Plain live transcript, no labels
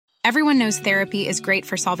Everyone knows therapy is great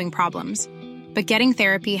for solving problems, but getting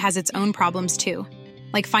therapy has its own problems too,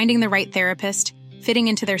 like finding the right therapist, fitting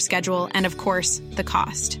into their schedule, and of course, the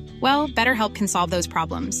cost. Well, BetterHelp can solve those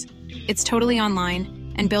problems. It's totally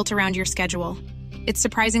online and built around your schedule. It's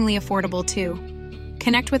surprisingly affordable too.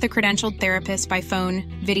 Connect with a credentialed therapist by phone,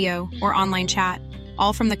 video, or online chat,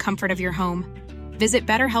 all from the comfort of your home. Visit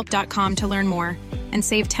BetterHelp.com to learn more and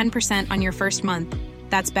save 10% on your first month.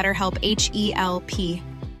 That's BetterHelp, H-E-L-P.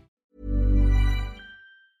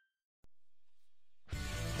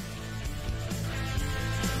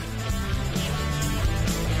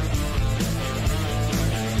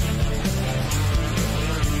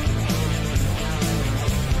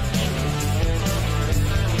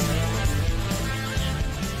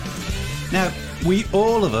 Now, we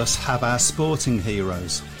all of us have our sporting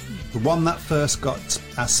heroes. The one that first got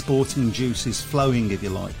our sporting juices flowing, if you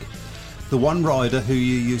like. The one rider who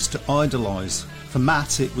you used to idolise. For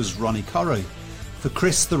Matt, it was Ronnie Corrie. For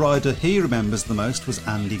Chris, the rider he remembers the most was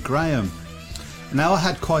Andy Graham. Now, I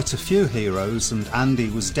had quite a few heroes, and Andy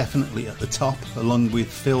was definitely at the top, along with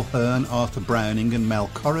Phil Hearn, Arthur Browning and Mel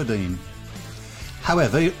Corradine.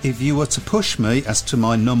 However, if you were to push me as to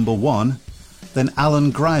my number one, then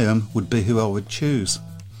Alan Graham would be who I would choose.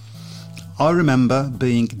 I remember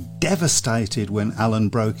being devastated when Alan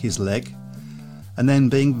broke his leg, and then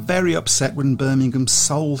being very upset when Birmingham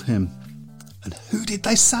sold him. And who did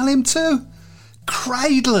they sell him to?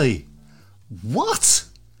 Cradley! What?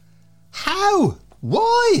 How?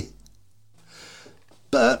 Why?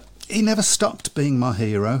 But he never stopped being my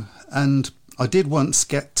hero, and I did once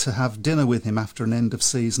get to have dinner with him after an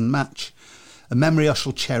end-of-season match, a memory I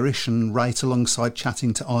shall cherish and rate alongside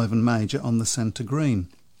chatting to Ivan Major on the centre green.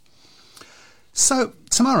 So,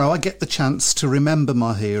 tomorrow I get the chance to remember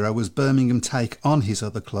my hero as Birmingham take on his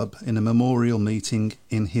other club in a memorial meeting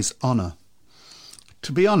in his honour.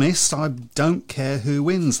 To be honest, I don't care who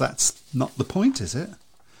wins, that's not the point, is it?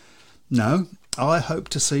 No, I hope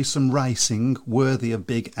to see some racing worthy of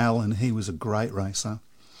Big Al, and he was a great racer.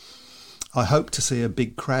 I hope to see a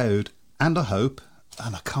big crowd, and I hope,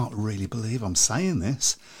 and I can't really believe I'm saying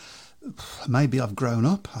this, maybe I've grown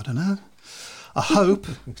up, I don't know. I hope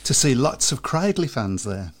to see lots of Cradley fans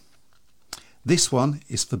there. This one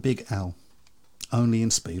is for Big Al, only in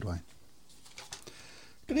Speedway.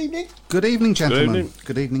 Good evening. Good evening, gentlemen. Good evening.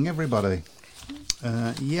 Good evening, everybody.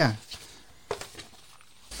 Yeah.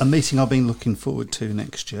 A meeting I've been looking forward to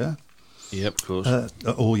next year. Yep, of course.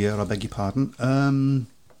 All year, I beg your pardon.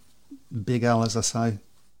 Big Al, as I say,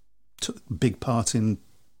 took a big part in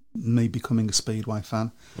me becoming a Speedway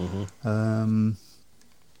fan. Mm-hmm.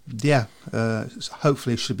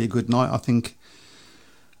 Hopefully it should be a good night. I think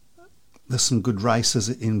there's some good racers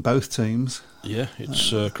in both teams. Yeah, it's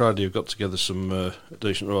Cradley have got together some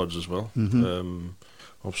decent riders as well. Mm-hmm.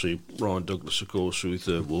 Obviously, Ryan Douglas, of course, with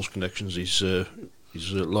Wolves connections, he's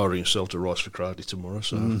lowering himself to race for Cradley tomorrow.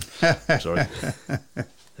 So sorry.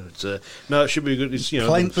 No, it should be good. It's,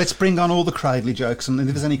 let's bring on all the Cradley jokes, and if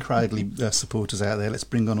there's any Cradley supporters out there, let's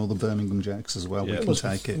bring on all the Birmingham jokes as well. Yeah, we can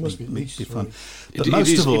take it. It be fun. But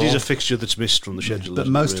it is a fixture that's missed from the schedule. But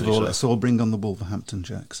most of all, let's all bring on the Wolverhampton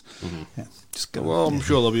jokes. Mm-hmm. Yeah, just go. Well, I'm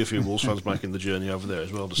sure there'll be a few Wolves fans making the journey over there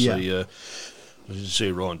as well to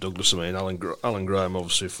see Ryan Douglas. I mean, Alan Graham,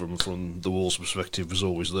 obviously from the Wolves' perspective, was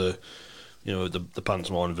always the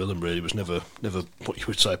pantomime villain. Really was never what you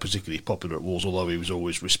would say particularly popular at Wolves, although he was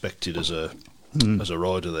always respected as a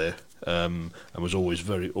rider there, and was always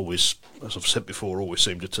as I've said before, always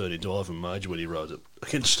seemed to turn into Ivan Major when he rode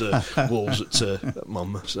against Wolves at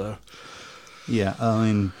Monmouth. So yeah, I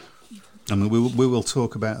mean we will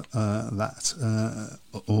talk about that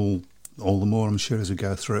all the more, I'm sure, as we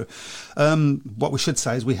go through. What we should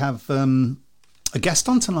say is we have a guest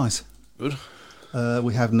on tonight. Good.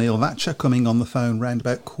 We have Neil Vatcher coming on the phone round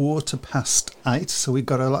about 8:15, so we've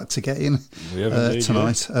got a lot to get in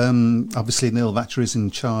tonight. Yeah. Obviously, Neil Vatcher is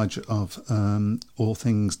in charge of all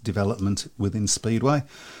things development within Speedway,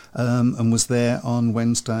 and was there on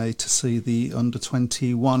Wednesday to see the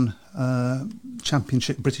under-21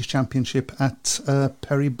 British Championship at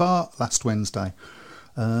Perry Bar last Wednesday.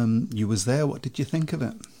 You was there. What did you think of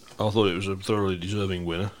it? I thought it was a thoroughly deserving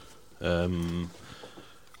winner.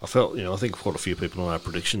 I felt, I think quite a few people on our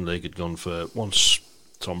prediction league had gone for, once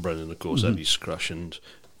Tom Brennan, of course, had his crash, and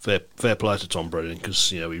fair play to Tom Brennan, because,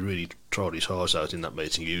 he really tried his heart out in that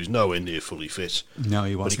meeting. He was nowhere near fully fit. No,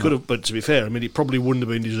 he wasn't. But to be fair, I mean, it probably wouldn't have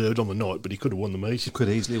been deserved on the night, but he could have won the meeting. He could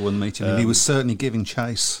easily have won the meeting, and he was certainly giving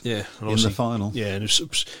chase in the final. Yeah, and it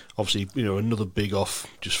was obviously, another big off,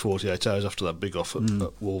 just 48 hours after that big off at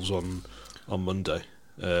Wolves on Monday.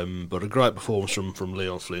 But a great performance from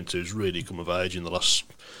Leon Flint, who's really come of age in the last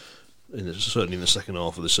certainly in the second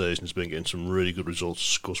half of the season, has been getting some really good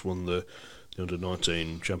results. Of course, won the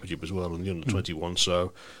under-19 championship as well and the under-21.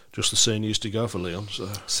 So just the seniors to go for Leon.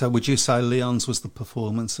 So would you say Leon's was the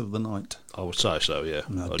performance of the night? I would say so, yeah.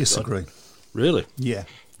 No, I disagree. Really? Yeah.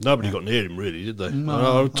 Nobody got near him, really, did they?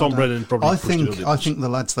 No, Tom Brennan probably. I think the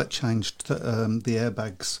lads that changed the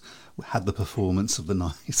airbags had the performance of the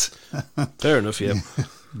night. Fair enough, yeah.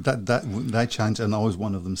 That they changed, and I was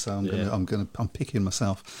one of them. So I'm picking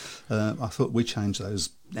myself. I thought we changed those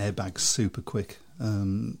airbags super quick,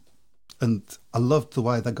 and I loved the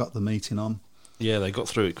way they got the meeting on. Yeah, they got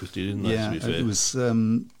through it quickly, didn't they? Yeah, to be fair. it was.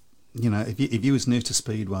 If you was new to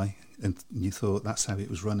Speedway and you thought that's how it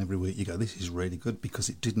was run every week, you go, this is really good because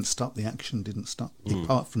it didn't stop. The action didn't stop,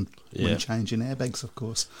 apart from when changing airbags, of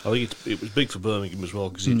course. I think it was big for Birmingham as well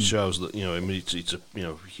because it shows that it's a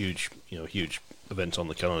huge event on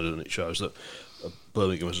the calendar, and it shows that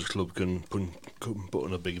Birmingham as a club can put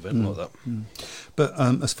on a big event like that. But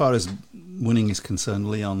as far as winning is concerned,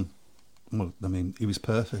 Leon, well, I mean, he was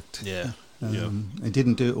perfect. Yeah. He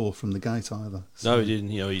didn't do it all from the gate either. So. No, he didn't.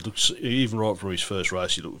 He looks, even right from his first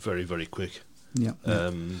race, he looked very, very quick. Yeah.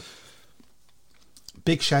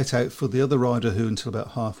 Big shout out for the other rider who, until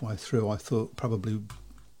about halfway through, I thought probably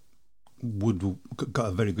got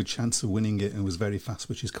a very good chance of winning it and was very fast,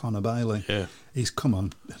 which is Connor Bailey. Yeah. He's come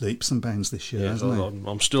on leaps and bounds this year, hasn't he?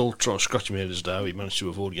 I'm still trying to scratch my head as to how he managed to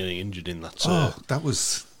avoid getting injured in that. That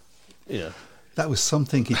was... Yeah. That was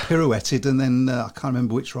something. He pirouetted, and then I can't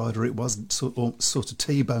remember which rider it was. Sort of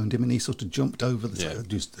T-boned him, and he sort of jumped over the. Yeah.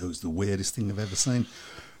 It was the weirdest thing I've ever seen.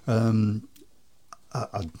 I'll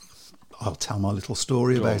tell my little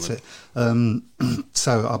story about it.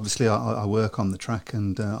 So obviously, I work on the track,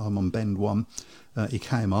 and I'm on bend one. He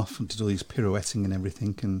came off and did all his pirouetting and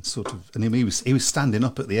everything, and he was standing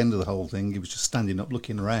up at the end of the whole thing. He was just standing up,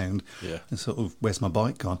 looking around, and sort of, where's my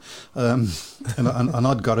bike gone? And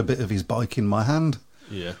I'd got a bit of his bike in my hand.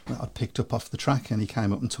 Yeah, I'd picked up off the track, and he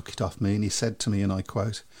came up and took it off me, and he said to me, and I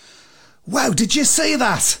quote, "Wow, did you see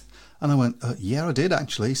that?" And I went, "Yeah, I did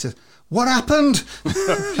actually." He said, "What happened?"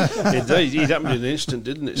 It happened in an instant,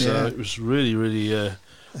 didn't it? So it was really, really,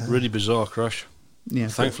 really bizarre crash. Yeah,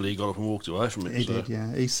 thankfully he got up and walked away from it. He did,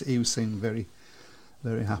 yeah. He was seen very,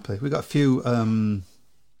 very happy. We got a few.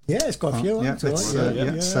 It's got a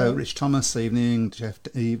few. So Rich Thomas, evening. Jeff,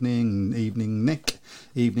 evening. Evening Nick.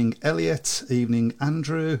 Evening Elliot. Evening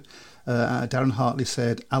Andrew. Darren Hartley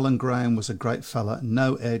said Alan Graham was a great fella,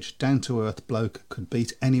 no edge, down to earth bloke, could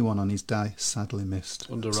beat anyone on his day. Sadly missed.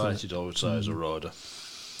 Underrated, I would say, as a rider.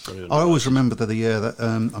 I always remember the year that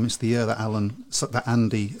the year that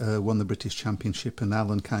Andy won the British Championship and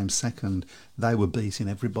Alan came second. They were beating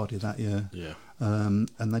everybody that year. Yeah. And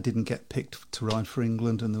they didn't get picked to ride for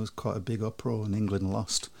England, and there was quite a big uproar, and England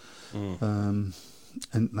lost. And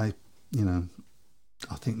they,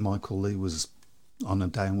 I think Michael Lee was on a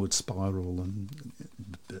downward spiral,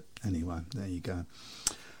 but anyway, there you go.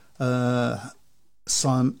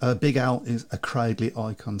 Big Al is a Cradley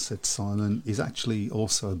icon, said Simon. He's actually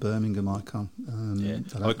also a Birmingham icon.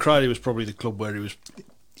 Cradley was probably the club where he was.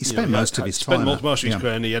 He spent most of his time. Most of his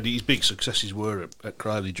career, and he had his big successes were at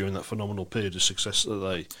Cradley during that phenomenal period of success that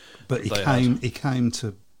they. But he came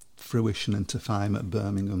to fruition and to fame at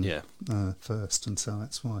Birmingham first, and so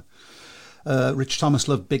that's why. Rich Thomas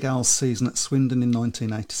loved Big Al's season at Swindon in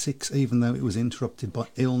 1986, even though it was interrupted by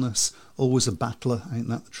illness. Always a battler, ain't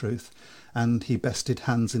that the truth? And he bested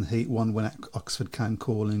hands in Heat 1 when Oxford came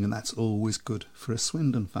calling, and that's always good for a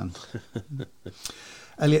Swindon fan.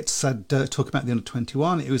 Elliot said, talk about the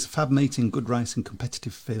under-21. It was a fab meeting, good racing,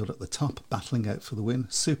 competitive field at the top, battling out for the win.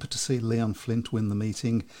 Super to see Leon Flint win the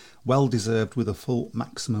meeting. Well deserved with a full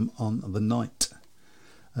maximum on the night.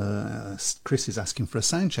 Chris is asking for a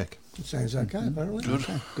sound check. It sounds okay, apparently. Good.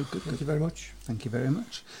 Okay, good. Thank you very much. Thank you very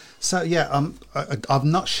much. So,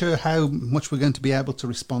 I'm not sure how much we're going to be able to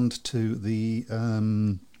respond to the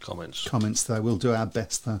comments, though. We'll do our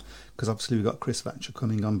best, though, because obviously we've got Chris Vatcher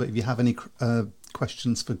coming on. But if you have any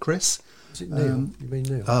questions for Chris... Is it Neil? You mean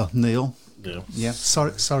Neil? Oh, Neil. Neil. Yeah,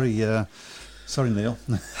 sorry, Neil.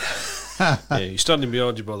 Yeah, he's standing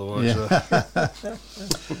behind you, by the way. Yeah. So.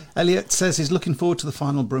 Elliot says he's looking forward to the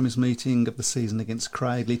final Brummies meeting of the season against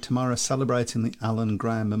Cradley tomorrow, celebrating the Alan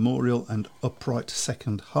Graham Memorial and upright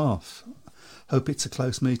second half. Hope it's a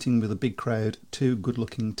close meeting with a big crowd, two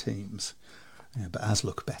good-looking teams. Yeah, but ours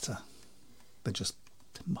look better. They're just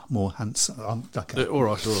more handsome. Okay. All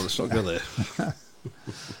right, let's not go there.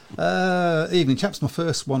 Evening, chaps. My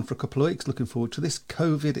first one for a couple of weeks. Looking forward to this.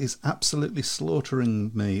 COVID is absolutely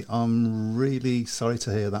slaughtering me. I'm really sorry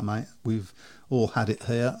to hear that, mate. We've all had it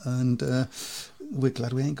here, and we're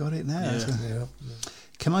glad we ain't got it now. Yeah.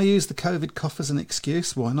 Can I use the COVID cough as an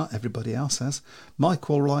excuse? Why not? Everybody else has. Mike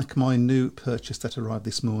will like my new purchase that arrived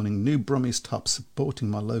this morning. New Brummies top supporting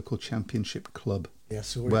my local championship club. Yeah,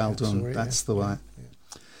 well done. That's the way.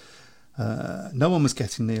 No one was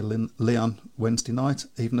getting near Leon Wednesday night.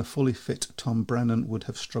 Even a fully fit Tom Brennan would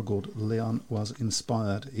have struggled. Leon was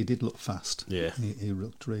inspired. He did look fast. Yeah. He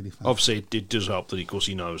looked really fast. Obviously, it does help that, of course,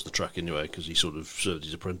 he knows the track anyway, because he sort of served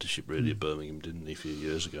his apprenticeship really at Birmingham, didn't he, a few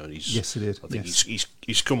years ago? And yes, he did. I think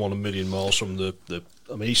he's come on a million miles from the.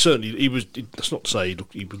 I mean, he was. That's not to say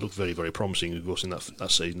he looked very, very promising, of course, in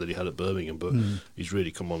that season that he had at Birmingham, but he's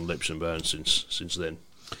really come on leaps and bounds since then.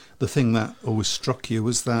 The thing that always struck you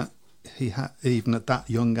was that he had, even at that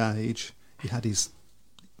young age, he had his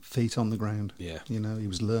feet on the ground. Yeah. You know, he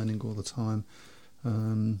was learning all the time.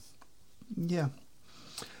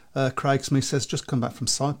 Craig Smith says, just come back from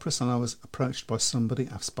Cyprus and I was approached by somebody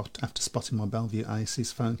after spotting my Bellevue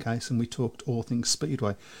Aces phone case, and we talked all things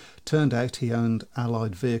Speedway. Turned out he owned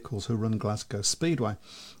Allied Vehicles who run Glasgow Speedway.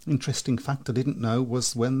 Interesting fact I didn't know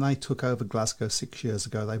was when they took over Glasgow 6 years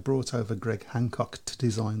ago, they brought over Greg Hancock to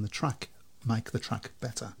design the track, make the track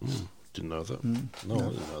better. Didn't know that. No, I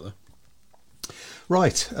didn't know that.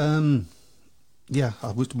 Right.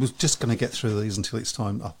 I was just going to get through these until it's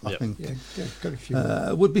time. I think. Yeah, got a few.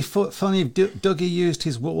 Would be funny if Dougie used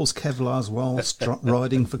his walls Kevlar's whilst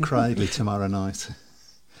riding for Cradley tomorrow night.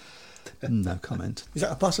 No comment. Is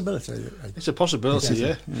that a possibility? It's a possibility,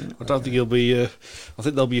 yeah. I don't think he'll be. I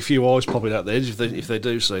think there'll be a few eyes popping out there if they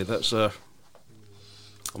do say that's. I'm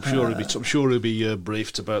sure he'll be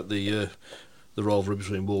briefed about the rivalry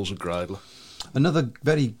between Walls and Cradley. Another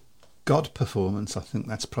very God performance. I think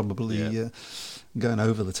that's probably going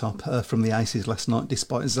over the top from the Aces last night.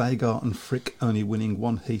 Despite Zagar and Frick only winning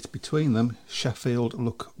one heat between them, Sheffield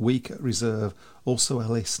look weak at reserve. Also,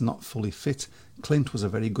 Ellis not fully fit. Clint was a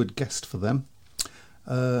very good guest for them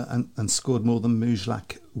and scored more than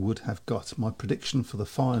Mujlak would have got. My prediction for the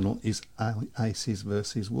final is Aces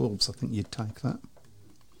versus Wolves. I think you'd take that.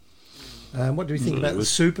 What do we think about the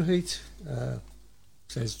superheat?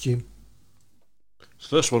 Says Jim. It's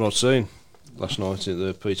the first one I'd seen last night in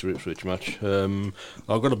the Peter Ipswich match. I've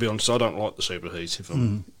got to be honest, I don't like the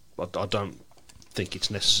superheat. I don't think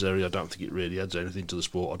it's necessary. I don't think it really adds anything to the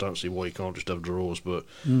sport. I don't see why you can't just have draws, but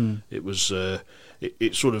it was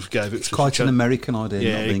it sort of gave Ipswich... It's quite an American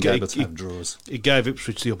idea, not being able to have draws. It gave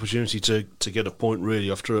Ipswich the opportunity to get a point, really,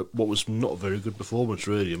 after what was not a very good performance,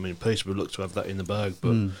 really. I mean, Peterborough looked to have that in the bag,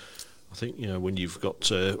 but I think, when you've got...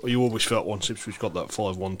 you always felt once Ipswich got that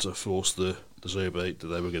 5-1 to force the Z-beat that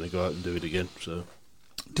they were going to go out and do it again, so...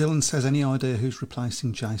 Dylan says, any idea who's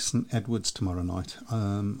replacing Jason Edwards tomorrow night?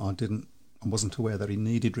 I wasn't aware that he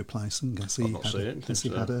needed replacing. So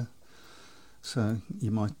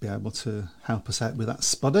you might be able to help us out with that,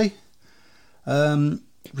 Spuddy.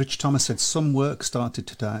 Rich Thomas said some work started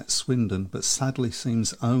today at Swindon, but sadly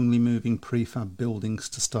seems only moving prefab buildings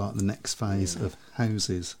to start the next phase of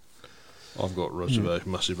houses. I've got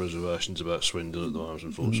massive reservations about Swindon at the moment,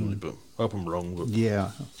 unfortunately, but I hope I'm wrong. But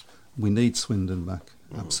yeah, we need Swindon back.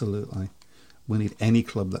 Absolutely, we need any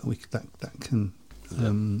club that can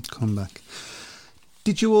come back.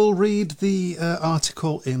 Did you all read the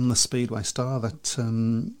article in the Speedway Star that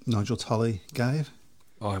Nigel Tolley gave?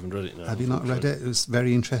 I haven't read it now. Have you not read it? It was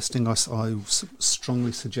very interesting. I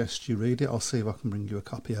strongly suggest you read it. I'll see if I can bring you a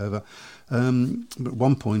copy over. But at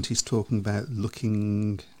one point he's talking about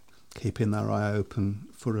keeping their eye open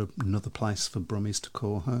for another place for Brummies to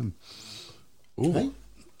call home. Ooh. Hey?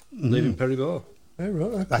 Leaving Perry Bar. Oh,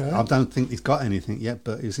 right, okay. I don't think he's got anything yet,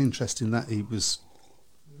 but it was interesting that he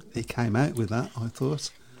came out with that, I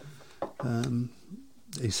thought.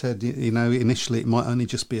 He said, initially it might only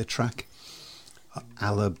just be a track,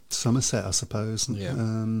 a la Somerset, I suppose. Yeah.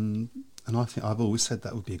 And I think I've always said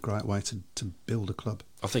that would be a great way to build a club.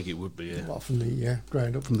 I think it would be, yeah. Well, from the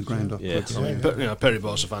ground up. From the ground up. Yeah. Perry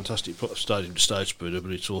Bar's a fantastic stadium to stage speedway,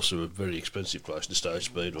 but it's also a very expensive place to stage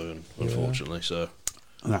speedway, unfortunately. So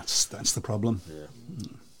that's the problem.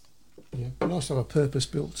 Yeah. Nice to have a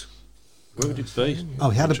purpose-built. Where would it be?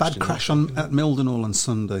 Oh, he had a bad crash at Mildenhall on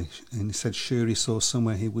Sunday, and he said sure he saw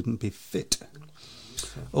somewhere he wouldn't be fit.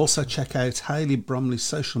 Also check out Hayley Bromley's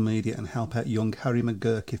social media and help out young Harry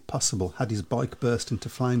McGurk if possible. Had his bike burst into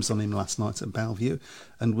flames on him last night at Bellevue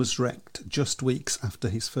and was wrecked just weeks after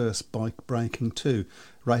his first bike breaking too.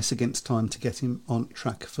 Race against time to get him on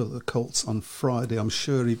track for the Colts on Friday. I'm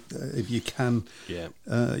sure if you can,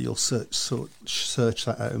 you'll search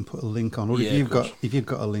that out and put a link on. Or if you've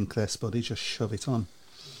got a link there, Spuddy, just shove it on.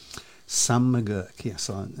 Sam McGurk, yes,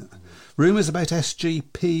 I know. Rumours about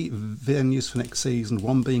SGP venues for next season,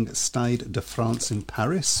 one being at Stade de France in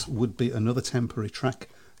Paris, would be another temporary track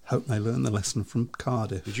hope they learn the lesson from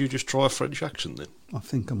Cardiff. Did you just try a French accent then? I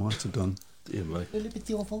think I might have done. Dear me.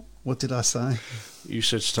 What did I say? You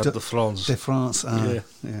said Stade de France. De France. Yeah.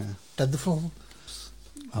 Stade de France.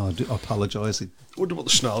 Oh, I apologise. Wonder what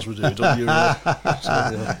the snarls were doing, don't you? I'll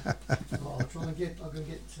try and get. I'm going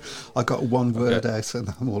to get. I got one word out,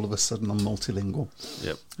 and all of a sudden I'm multilingual.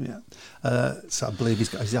 Yep. Yeah. So I believe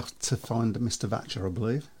he's have to find Mr. Vatcher, I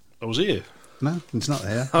believe. I was here. No, he's not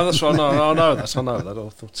there. Oh, that's right. I know that. I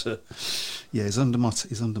thought. Yeah, he's under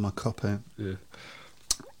my copy. Yeah.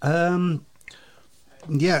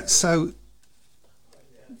 Yeah. So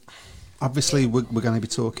obviously we're going to be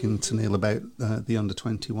talking to Neil about the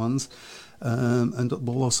under-21s, and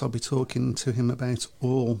we'll also be talking to him about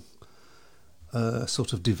all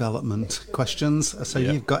sort of development questions. So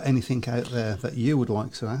you've got anything out there that you would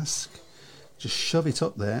like to ask? Just shove it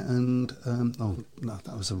up there, and oh no,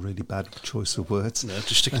 that was a really bad choice of words. No,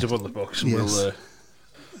 just stick it up on the box, and yes.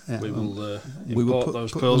 we will impart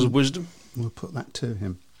those pearls of wisdom. We'll put that to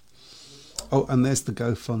him. Oh, and there's the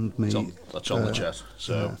GoFundMe. That's on the chat,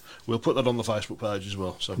 so we'll put that on the Facebook page as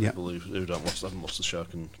well, so people who haven't watched the show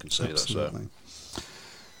can see absolutely. that.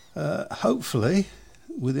 So, hopefully,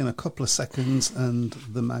 within a couple of seconds and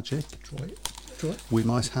the magic, we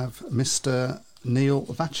might have Mr. Neil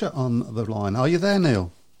Vatcher on the line. Are you there,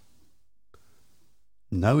 Neil?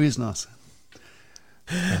 No, he's not.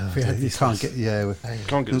 You can't get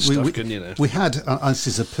can't get the stuff, can you? Now? We had this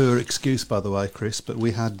is a poor excuse, by the way, Chris, but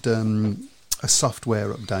we had a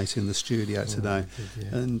software update in the studio today,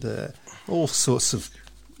 and all sorts of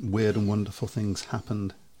weird and wonderful things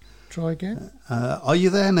happened. Try again. Are you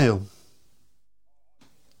there, Neil?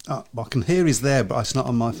 I can hear he's there, but it's not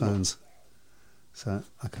on my phones, so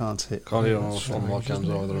I can't hit. Can't hear on my cams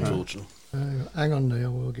either, unfortunately. Hang on,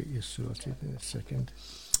 Neil. We'll get you sorted in a second.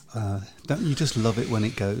 Don't you just love it when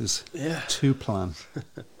it goes to plan?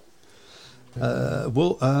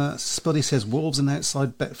 Spuddy says Wolves an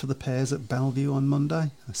outside bet for the pairs at Bellevue on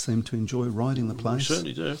Monday. I seem to enjoy riding the place. We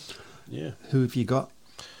certainly do. Yeah. Who have you got?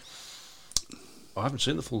 I haven't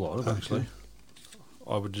seen the full lineup actually.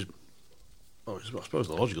 I would just. I suppose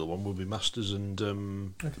the logical one would be Masters and.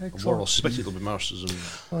 I suspect it'll be Masters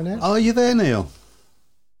and. Are you there, Neil?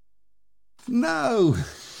 No.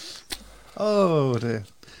 Oh dear.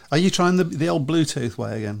 Are you trying the old Bluetooth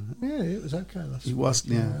way again? Yeah, it was okay last week. It was,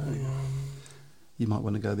 yeah. You might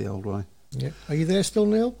want to go the old way. Yeah. Are you there still,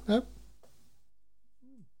 Neil? No?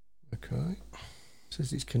 Okay.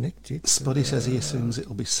 Says it's connected. Spuddy says he assumes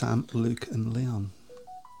it'll be Sam, Luke and Leon.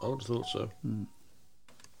 I would have thought so.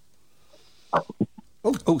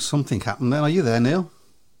 Oh, something happened then. Are you there, Neil?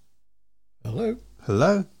 Hello?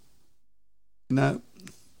 Hello? No.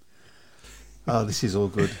 Oh, this is all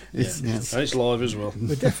good. And it's live as well.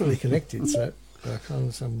 We're definitely connected, so I can't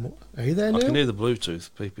understand what. Are you there, Neil? I can hear the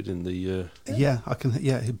Bluetooth beeping in the... Yeah, I can.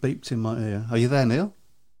 Yeah, it beeped in my ear. Are you there, Neil?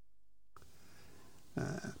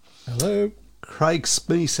 Hello? Craig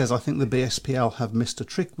Smee says, I think the BSPL have missed a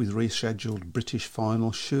trick with rescheduled British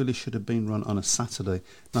final. Surely should have been run on a Saturday.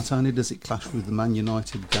 Not only does it clash with the Man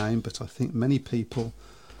United game, but I think many people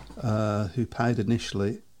who paid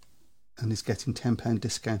initially and is getting £10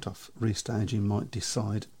 discount off restaging might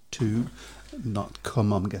decide to not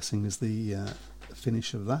come, I'm guessing, is the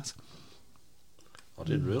finish of that. I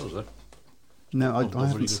didn't realise that. No, I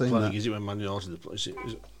haven't seen that. Is it when Man United...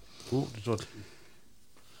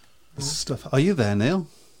 Stuff. Are you there, Neil?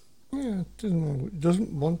 Yeah, it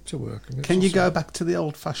doesn't want to work. Can you go back to the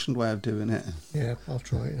old-fashioned way of doing it? Yeah, I'll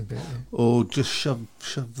try it in a bit. Yeah. Or just shove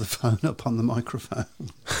the phone up on the microphone.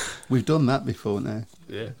 We've done that before now.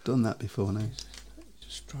 Yeah, done that before now. It's a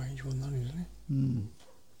strange one, that isn't it?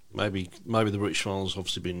 Maybe the British finals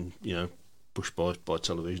obviously been pushed by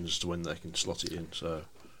television as to when they can slot it in. So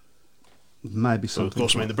maybe something.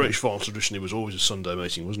 Of course, the British final traditionally was always a Sunday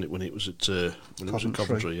meeting, wasn't it? When it was at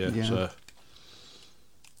Coventry, yeah. So.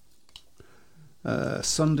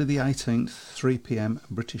 Sunday the 18th, 3 p.m.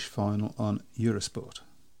 British final on Eurosport.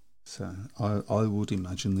 So I would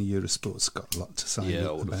imagine the Eurosport's got a lot to say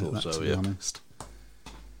about that, to be honest.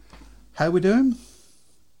 How are we doing?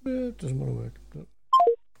 It doesn't want to work. But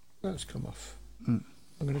that's come off. I'm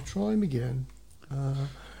going to try him again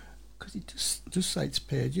because it does say it's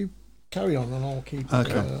paired. You carry on and I'll keep.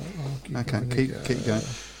 Keep going.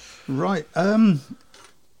 Right.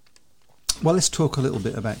 Well, let's talk a little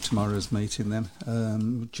bit about tomorrow's meeting then. Do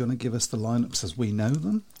you want to give us the lineups as we know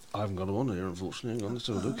them? I haven't got them on here, unfortunately. Hang on, let's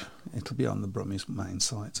have a look. It'll be on the Brummies main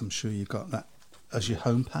site. I'm sure you've got that as your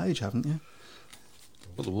home page, haven't you?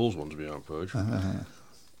 Well, the Wolves one to be on page.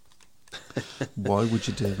 Why would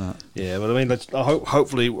you do that? Yeah, but I mean,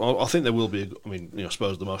 hopefully, I think there will be. I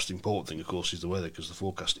suppose the most important thing, of course, is the weather, because the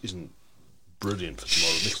forecast isn't brilliant for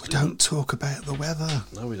tomorrow. We don't talk about the weather.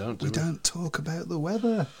 No, we don't. We don't talk about the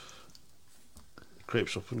weather. It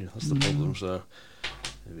creeps up on you. That's the problem. So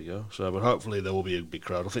there we go. So, but hopefully there will be a big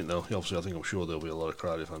crowd. I'm sure there'll be a lot of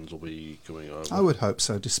Crowley fans will be coming over. I would hope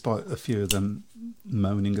so, despite a few of them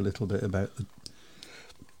moaning a little bit about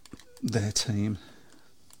their team.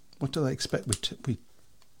 What do they expect?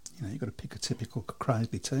 You've got to pick a typical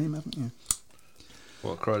Crowley team, haven't you?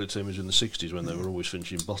 What Crowley team is in the 60s when they were always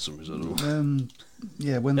finishing bottom, is that all?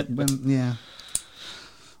 Yeah.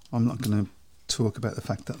 I'm not going to talk about the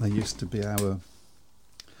fact that they used to be our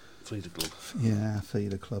feeder club. Yeah,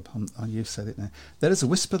 feeder club. You've said it now. There is a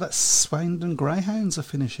whisper that Swindon Greyhounds are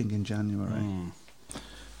finishing in January.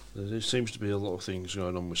 There seems to be a lot of things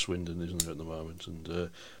going on with Swindon, isn't there, at the moment?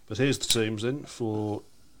 And but here's the teams then for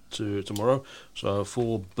tomorrow. So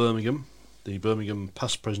for Birmingham, the Birmingham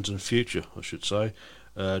past, present and future, I should say.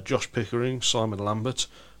 Josh Pickering, Simon Lambert,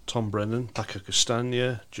 Tom Brennan, Paco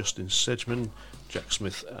Castagna, Justin Sedgman, Jack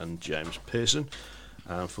Smith and James Pearson.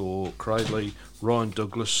 And for Cradley, Ryan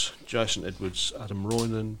Douglas, Jason Edwards, Adam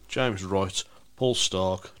Roynan, James Wright, Paul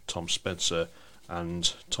Stark, Tom Spencer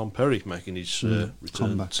and Tom Perry making his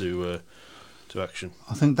return to action.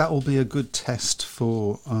 I think that will be a good test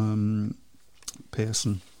for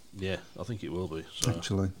Pearson. Yeah, I think it will be. So.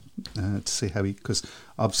 Actually, to see how because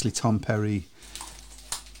obviously Tom Perry,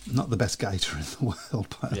 not the best gaiter in the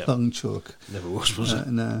world by a long chalk. Never was it?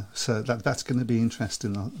 No, so that's going to be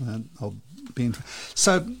interesting. I'll be interested.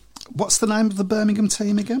 So, what's the name of the Birmingham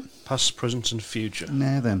team again? Past, present and future.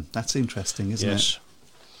 Now then, that's interesting, isn't it? Yes.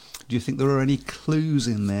 Do you think there are any clues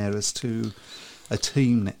in there as to a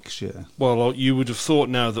team next year? Well, you would have thought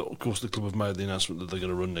now that, of course, the club have made the announcement that they're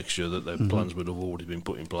going to run next year, that their plans would have already been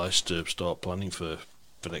put in place to start planning for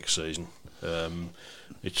next season.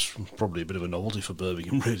 It's probably a bit of a novelty for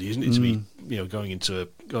Birmingham, really, isn't it? To be, going into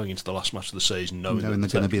the last match of the season, knowing they're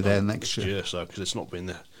going to be there next year. So because it's not been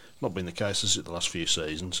the case, has it, the last few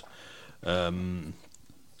seasons?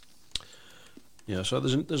 So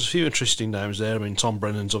there's a few interesting names there. I mean, Tom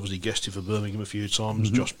Brennan's obviously guested for Birmingham a few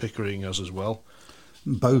times. Josh Pickering has as well.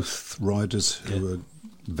 Both riders who are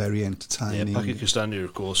very entertaining. Yeah, Paco Castagna,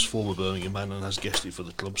 of course, former Birmingham man and has guested for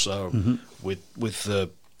the club. So with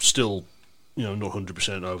still, not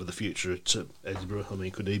 100% over the future at Edinburgh. I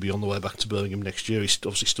mean, could he be on the way back to Birmingham next year? He's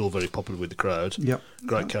obviously still very popular with the crowd. Yep.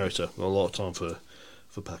 Great character. A lot of time for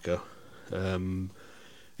Paco.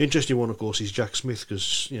 Interesting one, of course, is Jack Smith,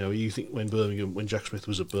 because you think when Jack Smith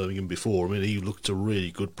was at Birmingham before, I mean, he looked a really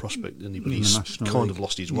good prospect, didn't he? But he's kind of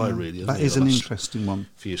lost his way, really. That is an interesting one.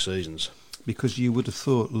 Few seasons, because you would have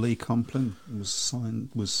thought Lee Complin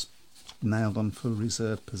was nailed on for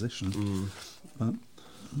reserve position. But,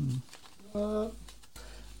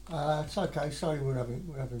 it's okay. Sorry, we're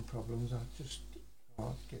having problems. I just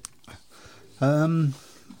can't get.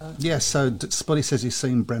 So Spuddy says he's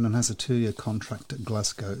seen Brennan has a 2-year contract at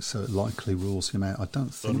Glasgow, so it likely rules him out. I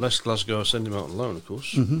don't think. Unless Glasgow send him out on loan, of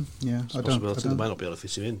course. Yeah, I don't. They might not be able to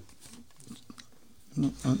fit him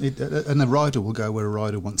in. And a rider will go where a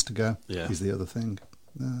rider wants to go. Yeah. Is the other thing.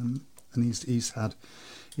 And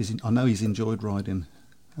I know he's enjoyed riding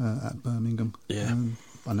at Birmingham. Yeah.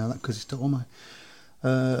 I know that because he's told me.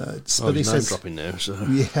 Spuddy says, dropping now, so.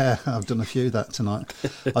 Yeah, I've done a few of that tonight.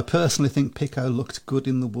 I personally think Pico looked good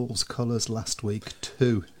in the Wolves colours last week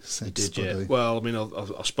too, said He did, Spuddy. Yeah. Well, I mean,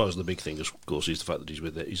 I suppose the big thing, of course, is the fact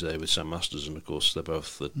that he's there with Sam Masters, and of course they're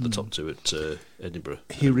both the top two at Edinburgh.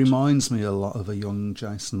 He reminds me a lot of a young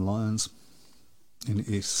Jason Lyons in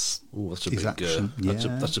his action.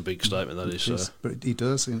 That's a big statement, that is. But he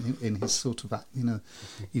does in his sort of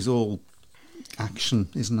he's all action,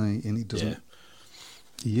 isn't he? And he doesn't. Yeah.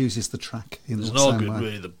 He uses the track in the same way. There's an argument,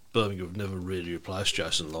 really, that Birmingham have never really replaced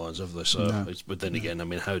Jason Lyons, have they? So, no. But then again, I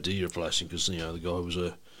mean, how do you replace him? Because the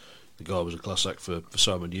guy was a class act for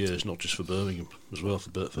so many years, not just for Birmingham as well,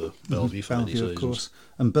 for Bellevue for many seasons. Of course.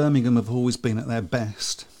 And Birmingham have always been at their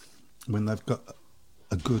best when they've got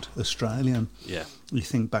a good Australian. Yeah. You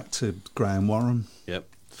think back to Graham Warren. Yep.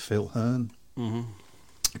 Phil Hearn.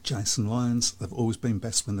 Jason Lyons. They've always been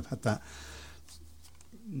best when they've had that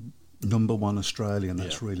number one Australian.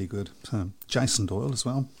 That's really good. So, Jason Doyle as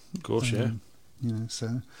well. Of course,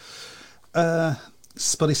 So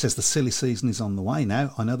Spuddy says the silly season is on the way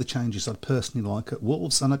now. I know the changes I'd personally like at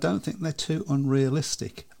Wolves, and I don't think they're too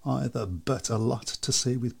unrealistic either, but a lot to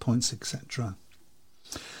see with points, etc.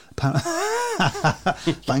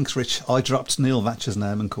 Thanks, Rich. I dropped Neil Vatcher's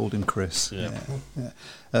name and called him Chris. Yeah.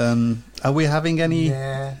 Are we having any?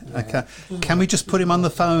 Yeah. Okay. Can we just put him on the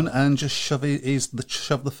phone and just shove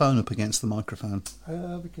the phone up against the microphone?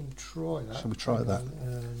 We can try that. Shall we try that?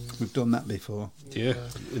 We've done that before. Yeah.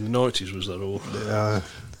 In the 90s was that all?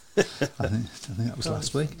 I think that was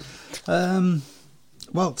last week.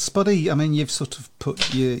 Well, Spuddy, I mean, you've sort of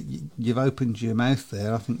you've opened your mouth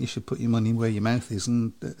there. I think you should put your money where your mouth is.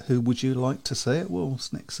 And who would you like to see at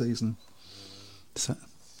Wolves next season? So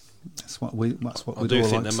that's what we'd all like to see. I do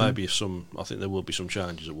think there may be some. I think there will be some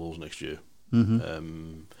changes at Wolves next year.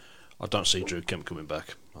 Mm-hmm. I don't see Drew Kemp coming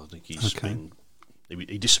back. I think he's been.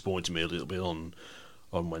 He disappointed me a little bit on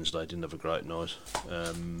Wednesday. Didn't have a great night.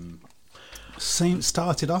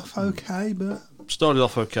 Started off okay, but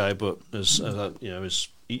as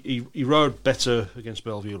he rode better against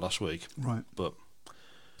Bellevue last week, right? But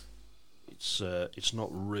it's not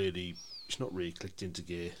really clicked into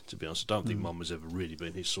gear, to be honest. I don't think Mum has ever really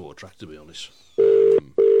been his sort of track, to be honest.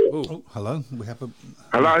 Hello, we have a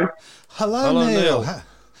Hello, Neil.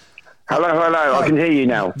 Hello. I can hear you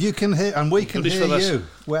now. You can hear, and we can hear you.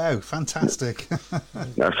 Wow, fantastic.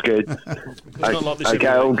 That's good. Okay,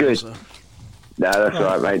 all good. So. No, that's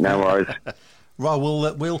all right, mate. No worries. Right,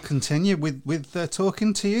 we'll continue with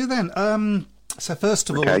talking to you then. So first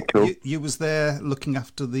of all, cool. you was there looking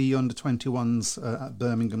after the under-21s at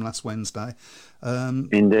Birmingham last Wednesday.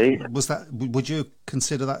 Indeed. Would you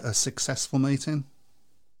consider that a successful meeting?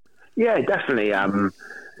 Yeah, definitely.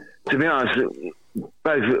 To be honest,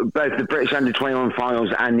 both the British under-21 finals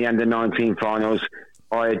and the under-19 finals,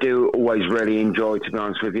 I do always really enjoy, to be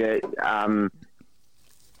honest with you.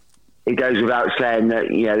 It goes without saying that,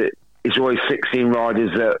 it's always 16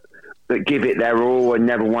 riders that give it their all and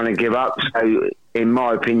never want to give up. So, in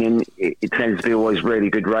my opinion, it tends to be always really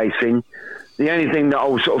good racing. The only thing that I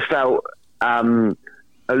sort of felt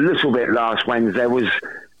a little bit last Wednesday was,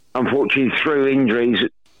 unfortunately, through injuries,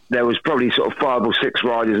 there was probably sort of 5 or 6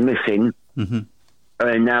 riders missing. Mm-hmm.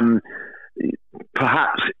 And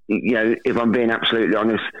perhaps, if I'm being absolutely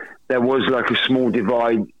honest, there was like a small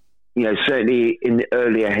divide, certainly in the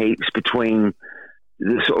earlier heats between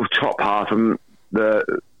the sort of top half and the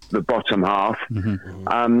bottom half.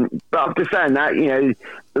 Mm-hmm. But after saying that,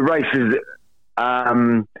 the races,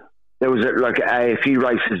 there was a few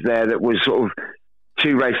races there that was sort of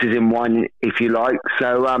 2 races in one, if you like.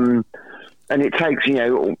 So, and it takes,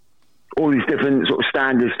 all these different sort of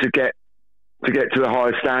standards to get to the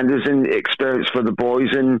higher standards and experience for the boys.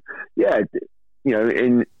 And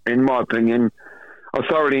in my opinion, I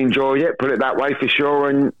thoroughly enjoyed it, put it that way for sure,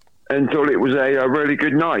 and thought it was a really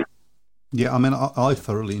good night. Yeah, I mean, I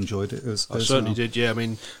thoroughly enjoyed it. I certainly did, yeah. I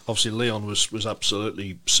mean, obviously Leon was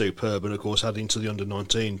absolutely superb, and of course adding to the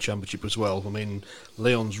under-19 championship as well. I mean,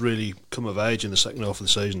 Leon's really come of age in the second half of the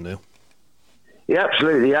season now. Yeah,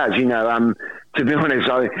 absolutely has. To be honest,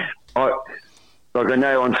 I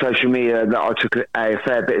know on social media that I took a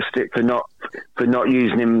fair bit of stick for not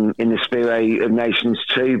using him in the Speedway of Nations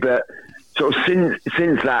too, but sort of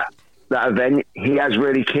since that event, he has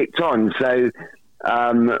really kicked on. So,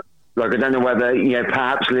 I don't know whether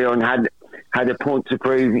perhaps Leon had a point to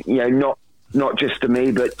prove, not just to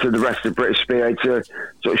me, but to the rest of British Speedway to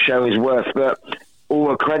sort of show his worth. But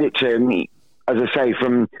all a credit to him, as I say,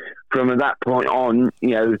 from that point on,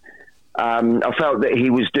 I felt that he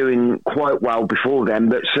was doing quite well before then,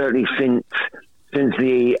 but certainly since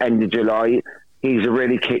the end of July, he's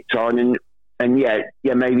really kicked on, and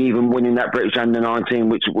maybe even winning that British under-19,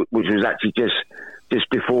 which was actually just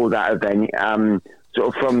before that event.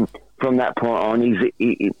 Sort of from that point on,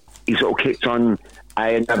 he sort of kicked on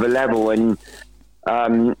another level, and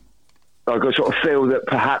I sort of feel that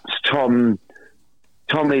perhaps Tom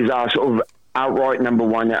is our sort of outright number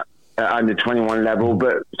one at under 21 level,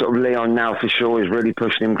 but sort of Leon now for sure is really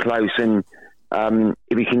pushing him close, and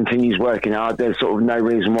if he continues working hard, there's sort of no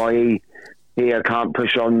reason why he can't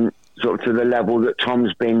push on sort of to the level that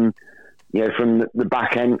Tom's been, from the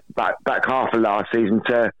back half of last season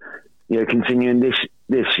to continuing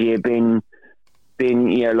this year being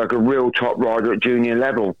like a real top rider at junior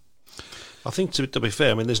level. I think to be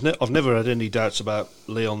fair, I mean, I've never had any doubts about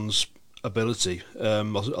Leon's ability. I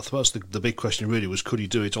suppose the big question really was, could he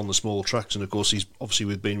do it on the small tracks? And of course, he's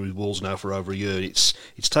obviously been with Wolves now for over a year. It's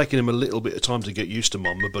taken him a little bit of time to get used to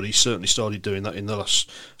Monmouth, but he certainly started doing that in the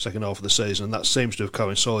second half of the season, and that seems to have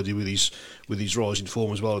coincided with his rising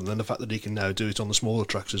form as well. And then the fact that he can now do it on the smaller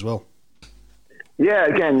tracks as well. Yeah,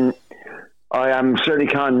 again, I certainly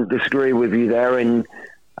can't disagree with you there. And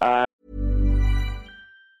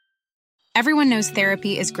everyone knows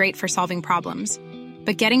therapy is great for solving problems.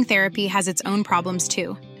 But getting therapy has its own problems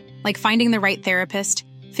too, like finding the right therapist,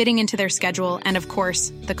 fitting into their schedule, and of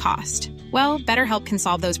course, the cost. Well, BetterHelp can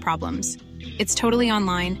solve those problems. It's totally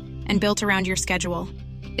online and built around your schedule.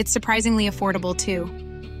 It's surprisingly affordable too.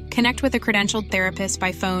 Connect with a credentialed therapist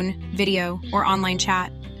by phone, video, or online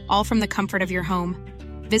chat, all from the comfort of your home.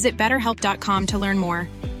 Visit BetterHelp.com to learn more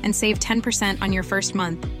and save 10% on your first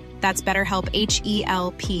month. That's BetterHelp,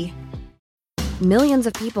 H-E-L-P. Millions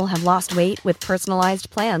of people have lost weight with personalized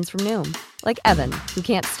plans from Noom. Like Evan, who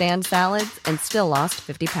can't stand salads and still lost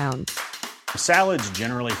 50 pounds. Salads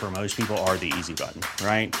generally for most people are the easy button,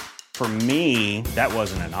 right? For me, that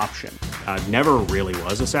wasn't an option. I never really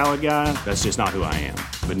was a salad guy. That's just not who I am.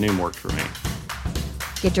 But Noom worked for me.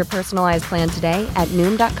 Get your personalized plan today at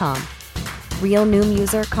Noom.com. Real Noom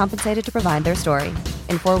user compensated to provide their story.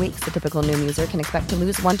 In 4 weeks, the typical Noom user can expect to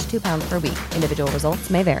lose 1 to 2 pounds per week. Individual results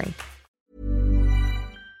may vary.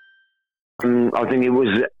 I think it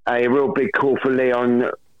was a real big call for Leon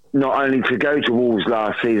not only to go to Wolves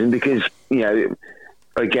last season because,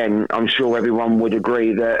 again, I'm sure everyone would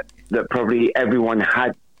agree that probably everyone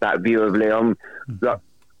had that view of Leon. But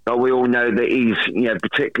we all know that he's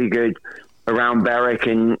particularly good around Berwick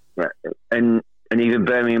and even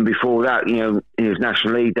Birmingham before that, in his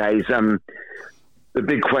National League days. The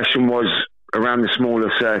big question was around the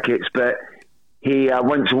smaller circuits, but he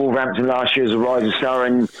went to Wolverhampton last year as a rising star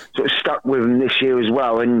and sort of stuck with him this year as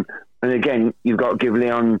well. And again, you've got to give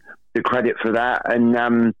Leon the credit for that.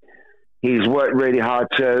 And he's worked really hard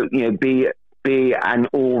to be an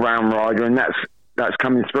all-round rider, and that's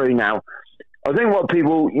coming through now. I think what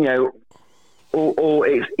people or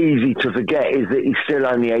it's easy to forget is that he's still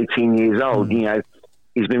only 18 years old.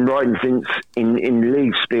 He's been riding since in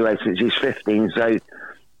league Speedway since he's 15. So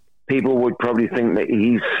people would probably think that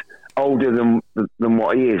he's older than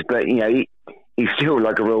what he is, but he's still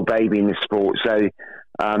like a real baby in the sport. So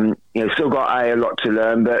still got a lot to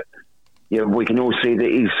learn, but we can all see that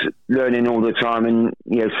he's learning all the time, and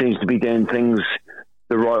seems to be doing things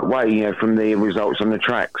the right way. From the results on the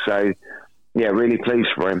track. So really pleased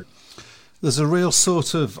for him. There's a real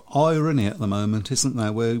sort of irony at the moment, isn't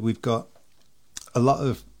there, where we've got a lot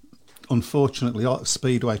of, unfortunately, a lot of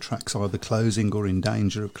Speedway tracks either closing or in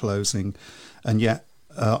danger of closing, and yet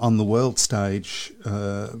on the world stage,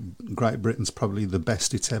 Great Britain's probably the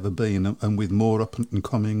best it's ever been, and with more up and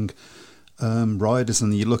coming riders.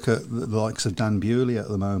 And you look at the likes of Dan Bewley at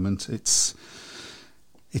the moment, it's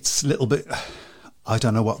a little bit, I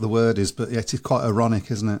don't know what the word is, but it's quite ironic,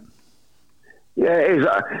 isn't it? Yeah, it is.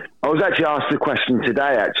 I was actually asked the question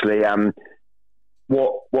today, actually,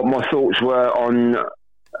 what my thoughts were on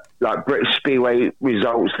like British Speedway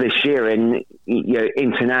results this year and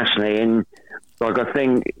internationally. And like I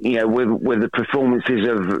think with the performances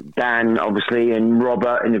of Dan, obviously, and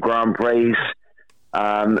Robert in the Grand Prix,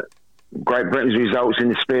 Great Britain's results in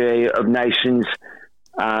the Speedway of Nations,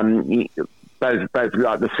 both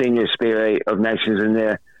like the senior Speedway of Nations and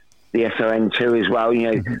the SON2 as well.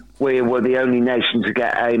 We were the only nation to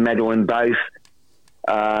get a medal in both.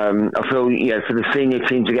 I feel for the senior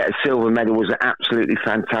team to get a silver medal was an absolutely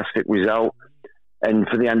fantastic result, and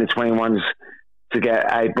for the under-21s to get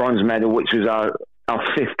a bronze medal, which was our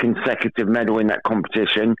fifth consecutive medal in that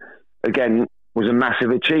competition, again was a massive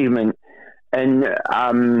achievement. And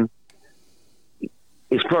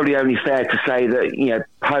it's probably only fair to say that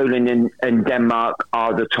Poland and Denmark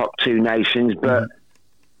are the top two nations, but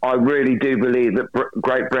I really do believe that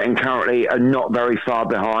Great Britain currently are not very far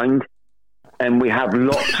behind, and we have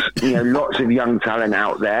lots of young talent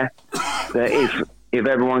out there. That if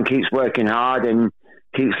everyone keeps working hard and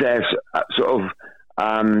keeps their sort of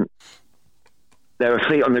their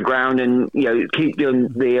feet on the ground and keep doing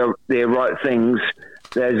the right things,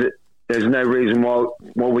 there's no reason why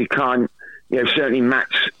we can't certainly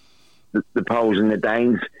match the Poles and the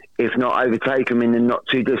Danes, if not overtake them in the not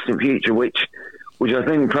too distant future, which I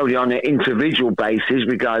think probably on an individual basis,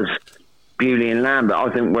 because Bewley and Lambert,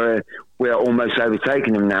 I think we're almost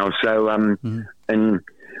overtaking them now. So and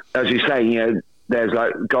as you say, there's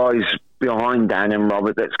like guys behind Dan and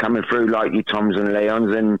Robert that's coming through, like your Toms and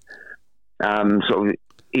Leons, and sort of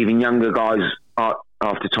even younger guys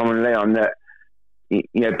after Tom and Leon that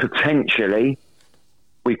potentially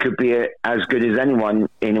we could be as good as anyone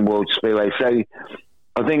in a World Speedway. So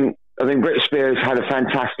I think British Speedway's had a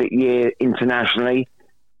fantastic year internationally.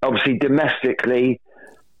 Obviously, domestically,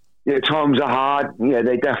 times are hard.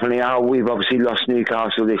 They definitely are. We've obviously lost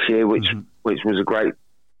Newcastle this year, which was a great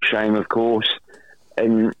shame, of course.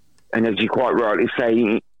 And as you quite rightly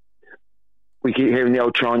say, we keep hearing the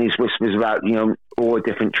old Chinese whispers about all the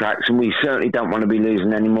different tracks, and we certainly don't want to be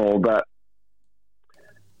losing any more. But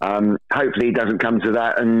hopefully it doesn't come to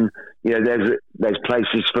that, and there's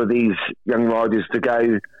places for these young riders to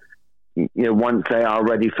go. Once they are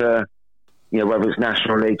ready for, whether it's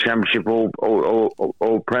National League, Championship, or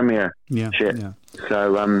Premiership. Yeah.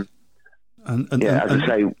 So, as I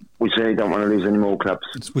say, we certainly don't want to lose any more clubs.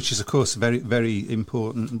 Which is, of course, very, very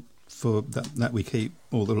important for that we keep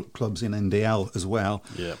all the clubs in NDL as well.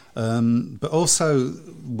 Yeah. But also,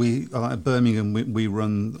 we at Birmingham, we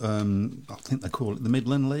run, I think they call it the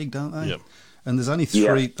Midland League, don't they? Yeah. And there's only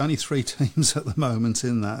three teams at the moment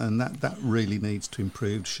in that, and that really needs to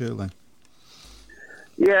improve, surely.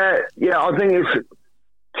 Yeah, I think it's,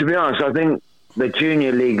 to be honest, I think the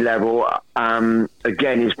junior league level,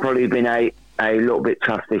 again, has probably been a little bit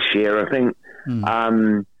tough this year. I think, in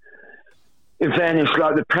fairness,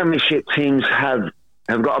 like the Premiership teams have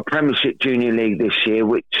got a Premiership junior league this year,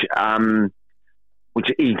 which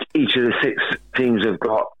each of the 6 teams have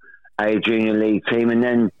got a junior league team, and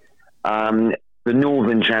then the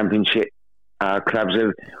Northern Championship clubs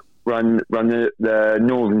have run the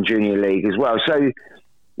Northern Junior League as well. So,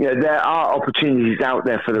 there are opportunities out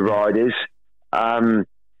there for the riders. I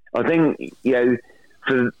think,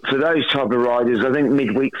 for those type of riders, I think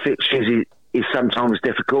midweek fixtures is sometimes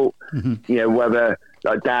difficult. Mm-hmm. Whether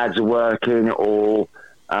like dads are working or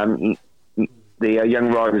the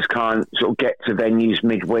young riders can't sort of get to venues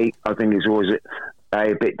midweek. I think it's always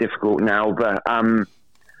a bit difficult now. But and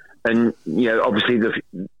obviously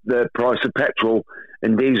the price of petrol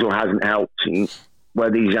and diesel hasn't helped, where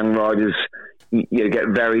these young riders get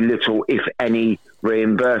very little, if any,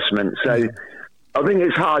 reimbursement. So I think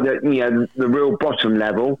it's hard at the real bottom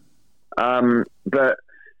level. But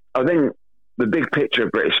I think the big picture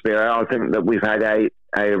of British Speedway, I think that we've had a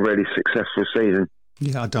really successful season.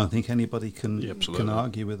 Yeah, I don't think anybody can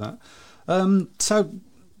argue with that. So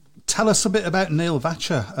tell us a bit about Neil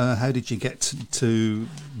Vatcher. How did you get to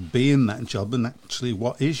be in that job, and actually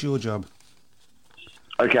what is your job?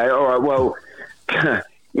 Okay, all right, well,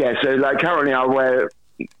 so like currently I wear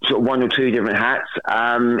sort of 1 or 2 different hats.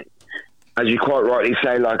 As you quite rightly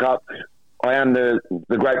say, like I am the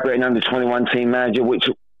Great Britain Under-21 team manager, which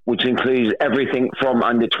includes everything from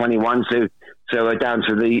Under-21 so down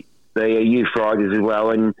to the youth riders as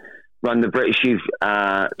well, and run the British Youth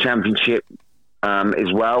Championship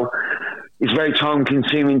as well. It's very time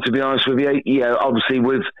consuming, to be honest with you. Obviously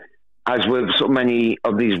as with sort of many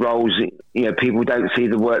of these roles, people don't see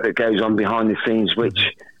the work that goes on behind the scenes, which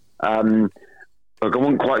I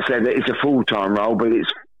wouldn't quite say that it's a full-time role, but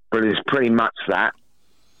it's pretty much that.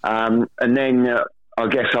 And then I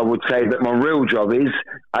guess I would say that my real job is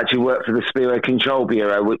actually work for the Speedway Control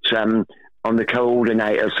Bureau, which I'm the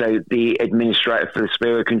coordinator, so the administrator for the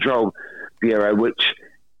Speedway Control Bureau, which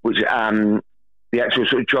the actual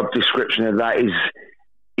sort of job description of that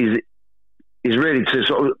is really to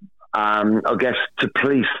sort of I guess to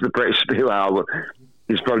police the British Speedway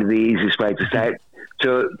is probably the easiest way to say it.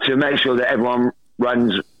 To make sure that everyone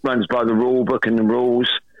runs by the rule book and the rules.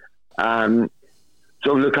 Sort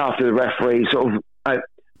of look after the referees, sort of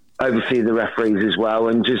oversee the referees as well,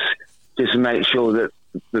 and just make sure that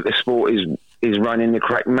the sport is run in the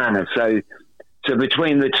correct manner. So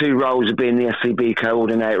between the 2 roles of being the SCB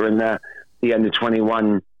coordinator and the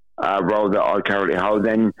Under-21 role that I currently hold,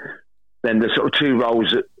 then the sort of 2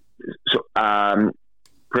 roles that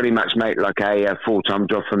pretty much make like a full-time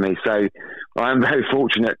job for me. So I am very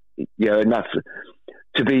fortunate, enough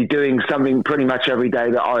to be doing something pretty much every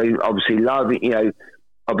day that I obviously love.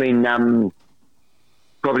 I've been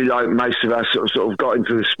probably like most of us sort of got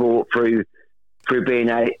into the sport through being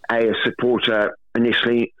a supporter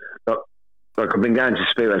initially. Like I've been going to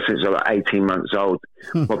Speedway since I was 18 months old.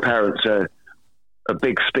 My parents are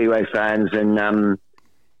big Speedway fans, and I've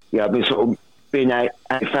been sort of being a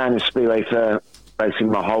fan of Speedway for basically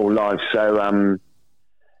my whole life. So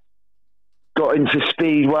got into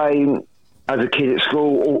Speedway as a kid at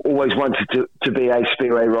school. Always wanted to be a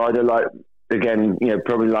Speedway rider. Like again,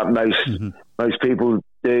 probably like most people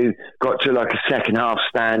do. Got to like a second half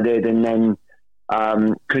standard, and then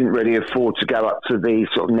couldn't really afford to go up to the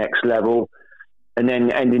sort of next level, and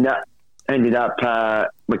then ended up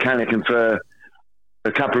mechanicing for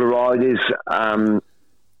a couple of riders.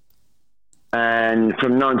 And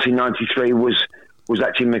from 1993 was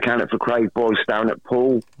actually mechanic for Craig Boyce down at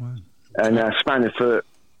Poole. Wow. And spanner for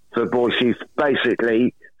Boyce Youth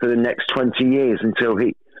basically for the next 20 years until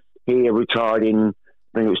he retired in, I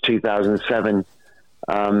think it was 2007.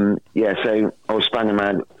 So I was spanner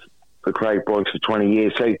man for Craig Boyce for 20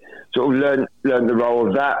 years. So sort of learned the role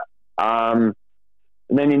of that. And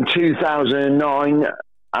then in 2009,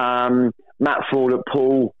 Matt Ford at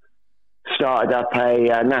Poole started up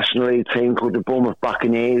a National League team called the Bournemouth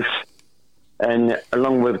Buccaneers, and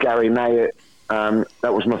along with Gary May,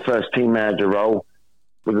 that was my first team manager role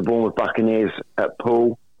with the Bournemouth Buccaneers at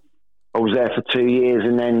Poole. I was there for 2 years,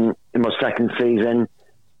 and then in my second season,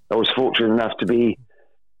 I was fortunate enough to be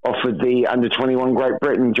offered the under-21 Great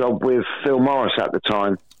Britain job with Phil Morris at the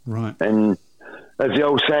time. Right. And as the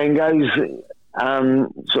old saying goes,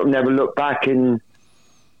 sort of never look back, and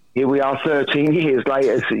here we are 13 years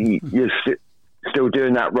later, so you're still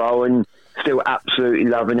doing that role and still absolutely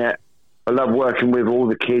loving it. I love working with all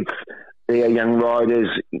the kids, the young riders.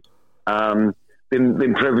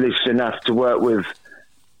 Been privileged enough to work with,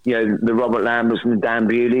 the Robert Lamberts and the Dan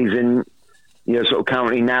Bewleys, and sort of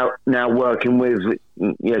currently now working with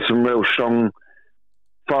some real strong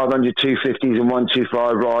 500, 250s and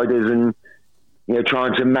 125 riders, and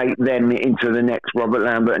trying to make them into the next Robert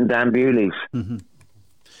Lambert and Dan Bewleys. Mm-hmm.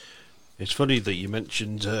 It's funny that you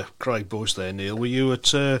mentioned Craig Boyce there, Neil. Were you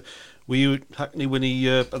at Hackney when he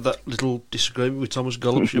had that little disagreement with Thomas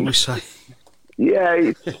Gollop, shall we say?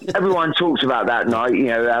 Yeah, everyone talks about that night,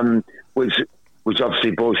 which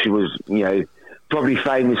obviously Boyce was, probably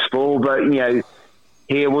famous for, but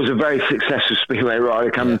he was a very successful speedway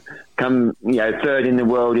rider. Come, third in the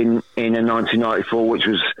world in 1994, which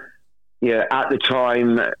was, at the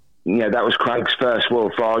time, that was Craig's first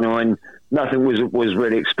world final, and nothing was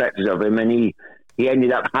really expected of him, and he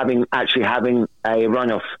ended up having a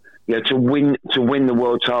runoff, to win the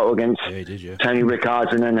world title against Tony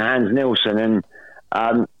Rickardson and Hans Nielsen,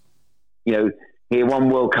 and he won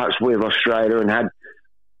World Cups with Australia, and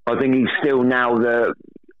I think he's still now the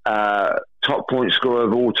top point scorer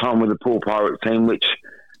of all time with the Poole Pirate team, which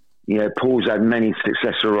Poole's had many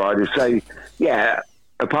successful riders. So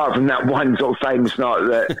apart from that one sort of famous night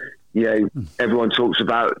that everyone talks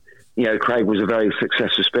about, Craig was a very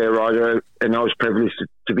successful spear rider, and I was privileged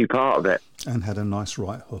to be part of it. And had a nice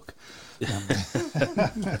right hook.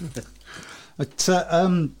 But,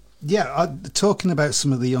 talking about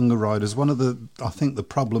some of the younger riders, one of the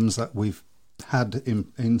problems that we've had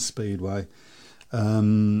in Speedway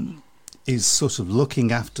is sort of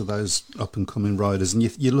looking after those up-and-coming riders. And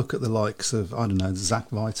you look at the likes of, Zach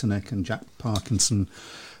Vitanek and Jack Parkinson,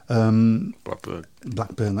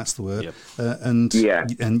 Blackburn, that's the word. Yep.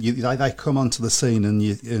 They come onto the scene, and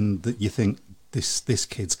you think this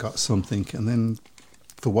kid's got something, and then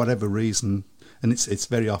for whatever reason, and it's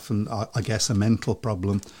very often, I guess, a mental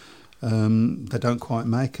problem, they don't quite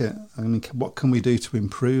make it. I mean, what can we do to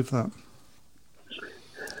improve that?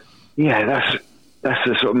 Yeah, that's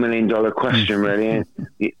the sort of $1 million question, really.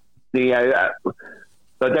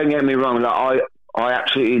 But don't get me wrong, I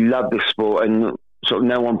absolutely love this sport, and sort of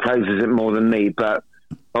no one praises it more than me, but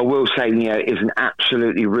I will say, it's an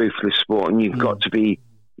absolutely ruthless sport, and you've got to be,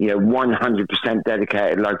 100%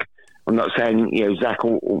 dedicated. Like, I'm not saying, Zach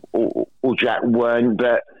or Jack weren't,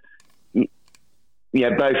 but,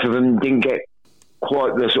 both of them didn't get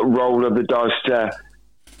quite the sort of roll of the dice to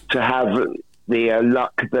have the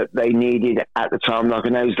luck that they needed at the time. Like, I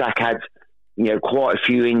know Zach had, quite a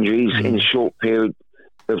few injuries in a short period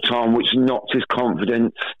of time, which knocked his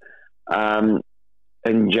confidence. And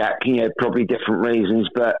Jack, probably different reasons,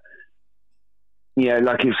 but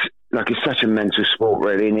it's such a mental sport,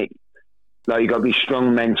 really, and you've got to be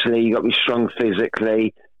strong mentally, you've got to be strong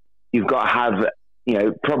physically, you've got to have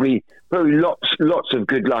probably lots of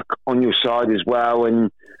good luck on your side as well, and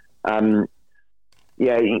there's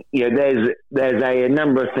a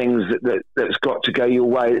number of things that's got to go your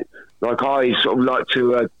way. Like, I sort of like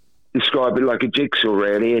to describe it like a jigsaw,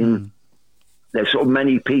 really, and there's sort of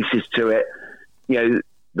many pieces to it.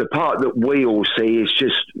 The part that we all see is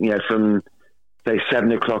just, from, say,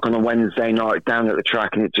 7 o'clock on a Wednesday night down at the track,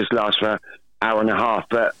 and it just lasts for an hour and a half.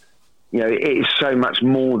 But, it is so much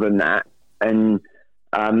more than that. And,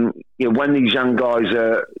 when these young guys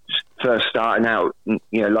are first starting out, it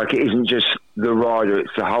isn't just the rider,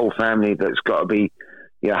 it's the whole family that's got to be,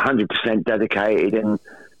 100% dedicated. And,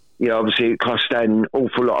 obviously it costs an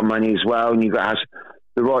awful lot of money as well, and you've got to have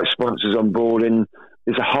the right sponsors on board, and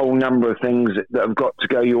there's a whole number of things that have got to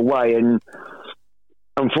go your way. And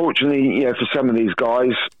unfortunately, for some of these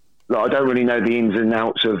guys, I don't really know the ins and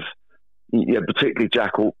outs of, particularly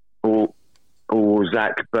Jack or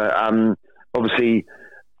Zach, but obviously,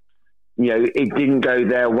 it didn't go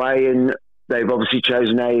their way, and they've obviously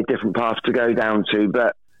chosen a different path to go down to.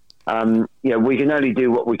 But we can only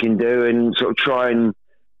do what we can do, and sort of try and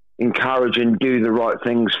encourage and do the right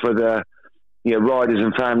things for the riders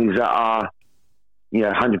and families that are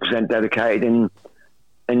 100% dedicated, and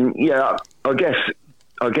I guess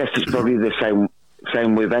it's probably the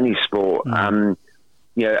same with any sport.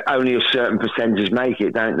 Only a certain percentage make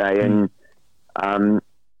it, don't they? And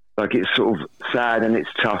Like, it's sort of sad and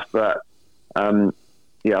it's tough, but I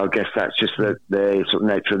guess that's just the sort of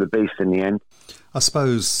nature of the beast in the end. I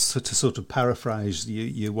suppose to sort of paraphrase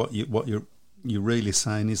what you're really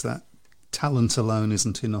saying is that talent alone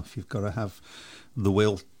isn't enough. You've got to have the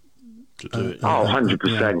will to do it.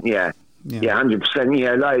 100%, yeah, 100%.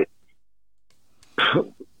 Yeah, like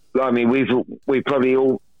I mean, we've probably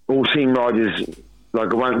all seen riders.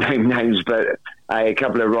 Like, I won't name names, but a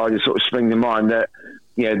couple of riders sort of spring to mind that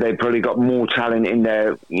they've probably got more talent in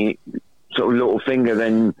their sort of little finger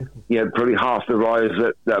than probably half the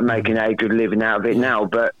riders that are making a good living out of it now,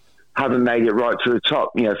 but haven't made it right to the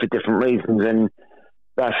top, for different reasons. And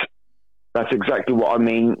that's exactly what I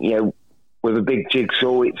mean. With a big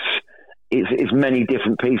jigsaw, it's many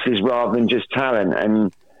different pieces rather than just talent.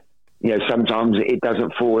 And sometimes it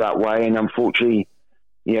doesn't fall that way, and unfortunately,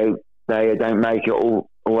 they don't make it, or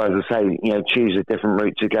as I say, choose a different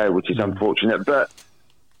route to go, which is unfortunate. But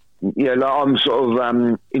like, I'm sort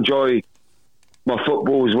of enjoy my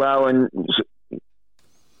football as well, and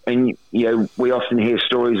we often hear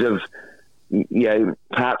stories of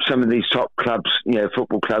perhaps some of these top clubs,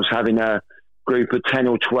 football clubs, having a group of 10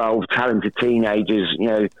 or 12 talented teenagers,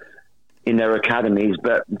 in their academies,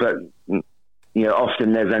 but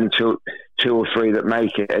often there's only two or three that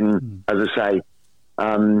make it. And as I say,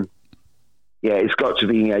 it's got to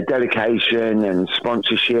be dedication and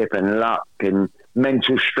sponsorship and luck and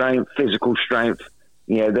mental strength, physical strength.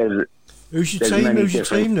 Who's your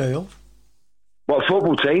team, Neil? What,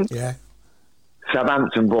 football team? Yeah.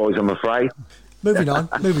 Southampton boys, I'm afraid. Moving on.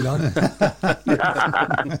 Probably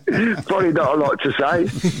not a lot to say.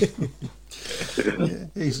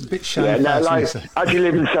 He's a bit shy. I actually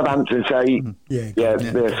live in Southampton, so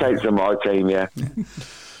the Saints are my team, yeah.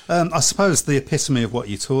 I suppose the epitome of what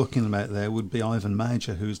you're talking about there would be Ivan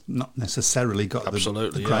Major, who's not necessarily got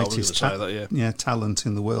the greatest talent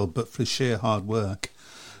in the world, but for sheer hard work.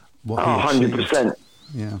 100%.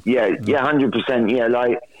 Yeah, 100%. Yeah,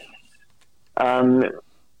 like I'm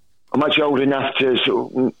much old enough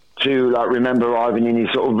to remember Ivan in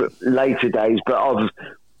his sort of later days, but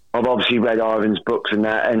I've obviously read Ivan's books and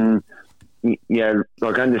that, and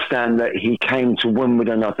like, I understand that he came to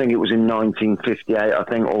Wimbledon, I think it was in 1958, I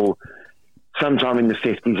think, or sometime in the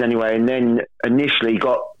 50s anyway, and then initially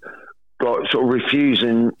got sort of refused,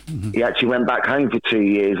 and he actually went back home for 2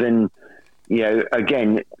 years. And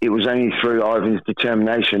again, it was only through Ivan's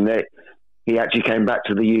determination that he actually came back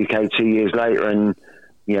to the UK 2 years later, and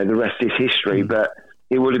the rest is history. But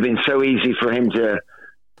it would have been so easy for him to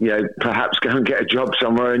perhaps go and get a job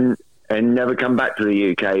somewhere and never come back to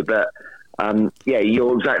the UK. But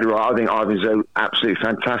you're exactly right. I think Ivan's an absolutely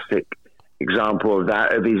fantastic example of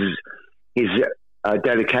that, of his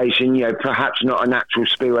dedication. Perhaps not an actual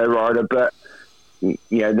speedway rider, but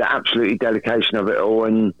the absolute dedication of it all.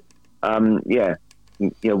 And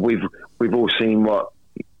we've all seen what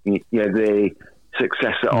the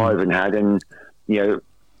success that Ivan had, and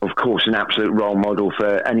of course, an absolute role model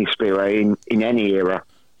for any speedway in any era.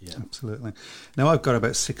 Yeah, absolutely. Now, I've got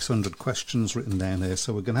about 600 questions written down here,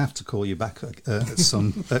 so we're going to have to call you back at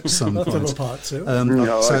some point. Part two.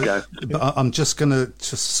 Okay. But I'm just going to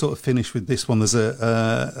sort of finish with this one. There's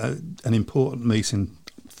an important meeting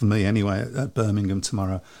for me anyway at Birmingham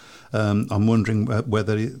tomorrow. I'm wondering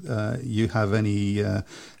whether you have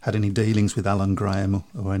had any dealings with Alan Graham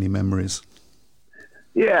or any memories.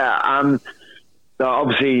 Yeah,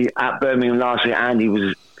 obviously at Birmingham last year, Andy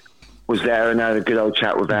was there, and I had a good old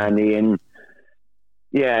chat with Andy, and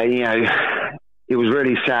it was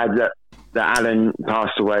really sad that Alan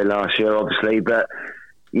passed away last year, obviously, but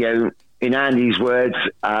in Andy's words,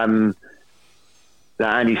 that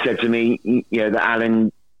Andy said to me, that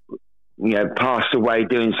Alan passed away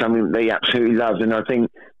doing something that he absolutely loved, and I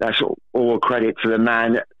think that's all credit to the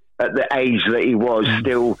man at the age that he was,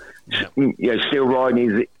 still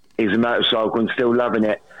riding his motorcycle and still loving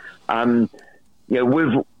it.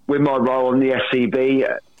 With my role on the SCB,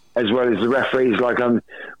 as well as the referees, I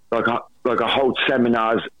hold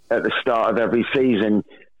seminars at the start of every season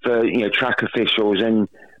for track officials,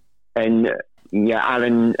 and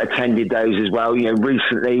Alan attended those as well.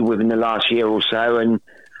 Recently, within the last year or so, and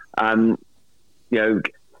had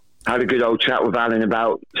a good old chat with Alan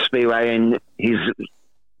about Speedway and his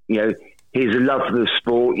love for the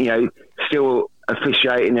sport. Still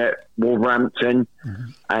officiating at Wolverhampton,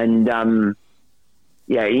 and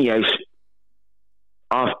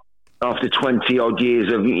after 20 odd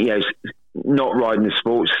years of not riding the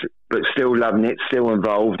sports, but still loving it, still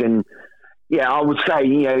involved. And I would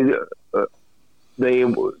say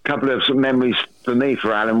the couple of memories for me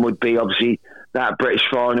for Alan would be obviously that British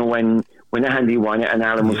final when Andy won it and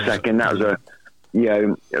Alan was second. That was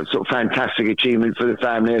sort of fantastic achievement for the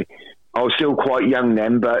family. I was still quite young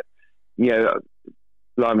then, but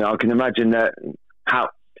I can imagine that how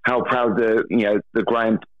proud the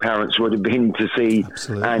grandparents would have been to see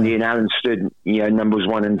Absolutely. Andy and Alan stood numbers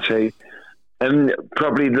 1 and 2. And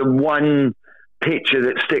probably the one picture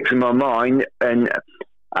that sticks in my mind, and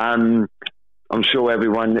I'm sure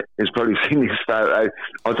everyone has probably seen this photo.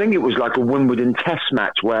 I think it was like a Wimbledon Test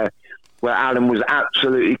match where Alan was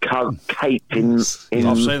absolutely caked in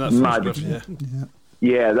I've seen that mud. photograph,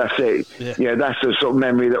 Yeah, that's it. Yeah. That's the sort of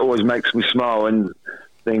memory that always makes me smile and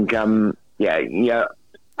think, out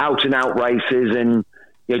and out races and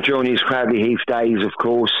during his Crowley Heath days, of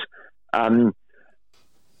course.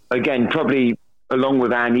 Again, probably along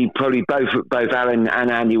with Andy, probably both Alan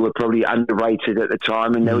and Andy were probably underrated at the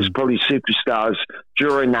time, and there was probably superstars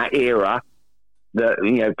during that era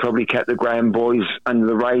that probably kept the Graham boys under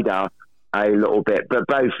the radar a little bit. But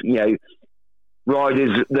both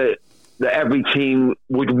riders that every team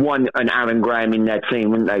would want an Alan Graham in their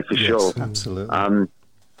team, wouldn't they? For sure, absolutely.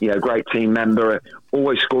 Great team member,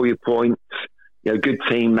 always score your points. Good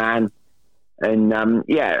team man, and I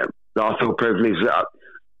feel privileged that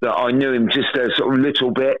I knew him just a sort of little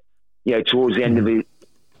bit, towards the end of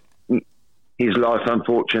his life,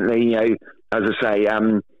 unfortunately. As I say,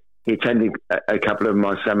 he attended a couple of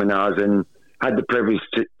my seminars and had the privilege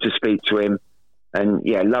to speak to him. And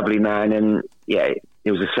lovely man. And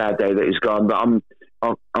it was a sad day that he's gone, but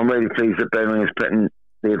I'm really pleased that Birmingham is putting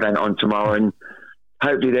the event on tomorrow, and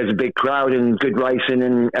hopefully there's a big crowd and good racing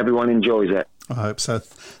and everyone enjoys it. I hope so.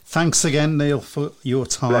 Thanks again, Neil, for your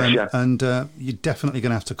time. And you're definitely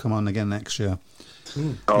going to have to come on again next year.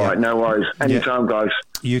 All right, no worries. Anytime, guys.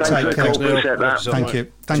 You Thanks take care. Appreciate that. Thank you.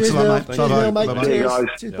 Thanks a lot, mate. Bye-bye. Bye-bye. See you guys.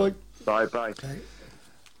 Cheers, bye. Bye.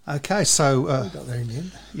 Okay, so Got there in the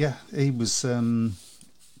end.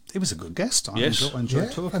 he was a good guest. I Yes.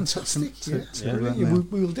 enjoyed talking fantastic. to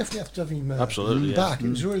We will definitely have to have him Absolutely, back. It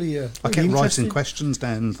was really I kept really writing interesting. questions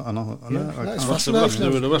down. I know. That's We'll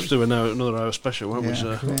have to do another hour special, won't we?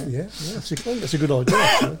 So, that's a good idea.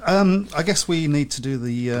 Actually. I guess we need to do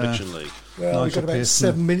the Prediction League. Well, we've got about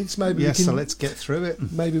 7 minutes. Maybe we can. so let's get through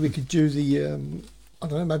it. Maybe we could do the. I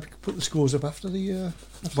don't know. Maybe we could put the scores up after the.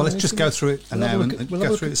 Well, let's just go through it now and we'll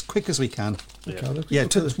go through it as quick as we can. Yeah.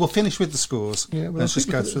 We'll finish with the scores. Yeah, let's just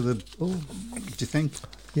go through the. Oh. Do you think?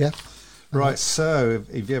 Yeah. Right. So,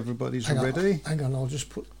 if everybody's ready, hang on. I'll just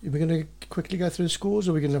put. Are we going to quickly go through the scores,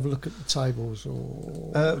 or are we going to have a look at the tables,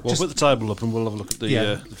 or? We'll put the table up and we'll have a look at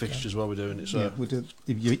the fixtures while we're doing it. So. Yeah, we do.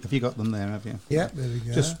 Have you got them there? Have you? Yeah, there we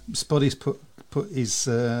go. Just Spuddy's put his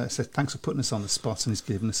said thanks for putting us on the spot, and he's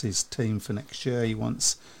given us his team for next year. He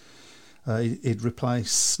wants he'd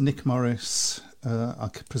replace Nick Morris, I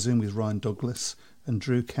could presume, with Ryan Douglas, and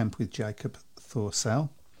Drew Kemp with Jacob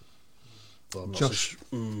Thorsell. Well, I'm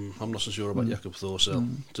not so sure about Jakob Thorsell.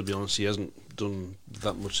 To be honest, he hasn't done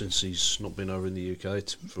that much since he's not been over in the UK.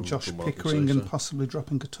 Josh Pickering and possibly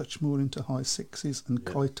dropping a touch more into high sixes, and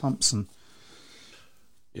Kai Thompson.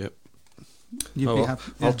 Yep. You'd be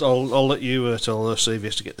happy. I'll let you tell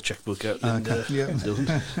CVS to get the checkbook out.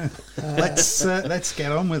 Let's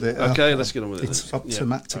get on with it. Okay, let's get on with it. It's up to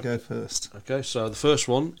Matt to go first. Okay, so the first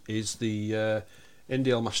one is the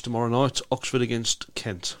NDL match tomorrow night, Oxford against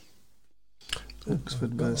Kent.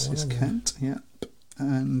 Oxford versus Kent,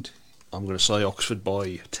 and I'm going to say Oxford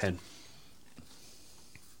by 10.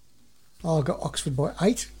 I'll go Oxford by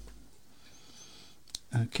 8.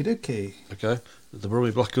 Okie dokie. Okay, the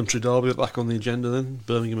Brummie Black Country Derby back on the agenda then.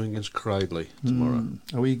 Birmingham against Cradley tomorrow.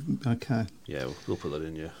 Are we okay? Yeah, we'll put that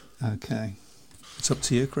in. Yeah. Okay, it's up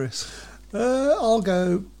to you, Chris. I'll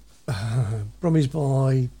go Brummies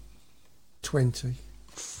by 20.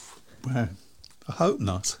 Well, I hope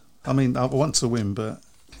not. I mean, I want to win, but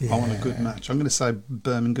I want a good match. I'm going to say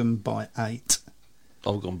Birmingham by 8.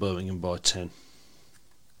 I've gone Birmingham by 10.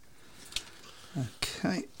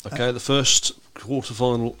 Okay. Okay, the first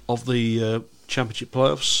quarter-final of the Championship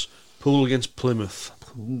playoffs, Poole against Plymouth.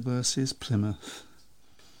 Poole versus Plymouth.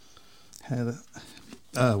 I'm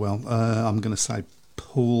going to say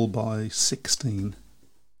Poole by 16.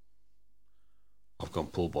 I've gone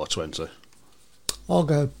Poole by 20. I'll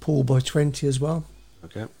go Poole by 20 as well.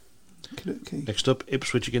 Okay. Okay. Next up,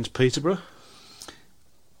 Ipswich against Peterborough.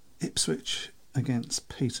 Ipswich against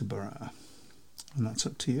Peterborough. And that's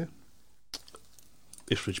up to you.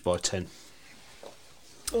 Ipswich by 10.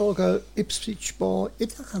 I'll go Ipswich by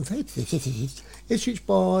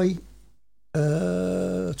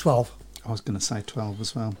 12. I was going to say 12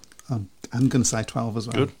 as well. I'm going to say 12 as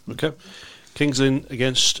well. Good. Okay. Kings Lynn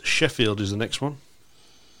against Sheffield is the next one.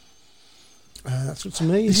 That's up to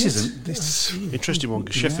me. This isn't isn't. This Interesting one,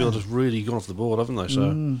 because Sheffield has really gone off the board, haven't they?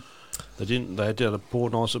 So they didn't. They did a poor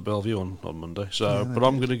night at Bellevue on Monday. So, but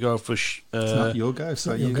I'm going to go for. It's not your go,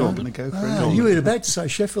 so you're go. going to go for it. You were about to say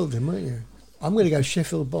Sheffield, then, weren't you? I'm going to go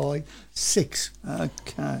Sheffield by 6.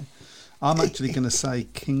 Okay. I'm actually going to say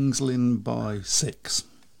Kings Lynn by 6.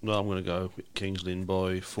 No, I'm going to go Kings Lynn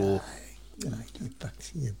by 4.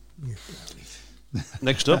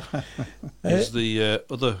 Next up is the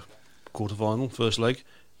other quarter-final, first leg,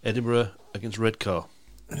 Edinburgh against Redcar.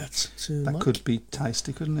 That could be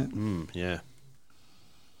tasty, couldn't it? Yeah.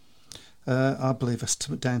 I believe it's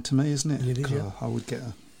down to me, isn't it? It is, yeah. I would get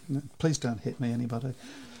please don't hit me, anybody.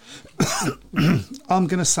 I'm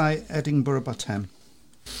going to say Edinburgh by 10.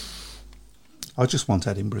 I just want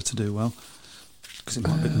Edinburgh to do well, because it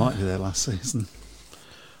might be their last season.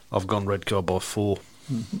 I've gone Redcar by 4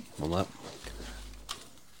 on that.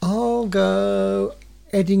 I'll go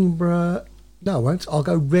Edinburgh. No, I won't. I'll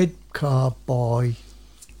go Redcar by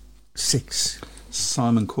 6.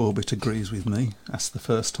 Simon Corbett agrees with me. That's the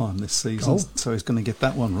first time this season, so he's going to get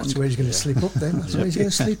that one right. That's where he's going to slip up then. That's where he's going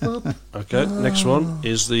to slip up. Okay, next one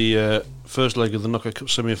is the first leg of the Knockout Cup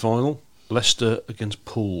semi-final, Leicester against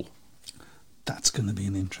Poole. That's going to be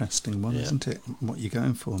an interesting one, isn't it? What are you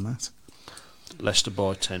going for, Matt? Leicester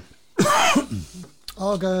by 10.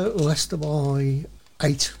 I'll go Leicester by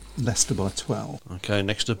 8. Leicester by 12. Okay,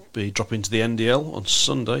 next up, we drop into the NDL on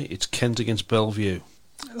Sunday. It's Kent against Bellevue.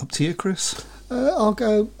 Up to you, Chris. I'll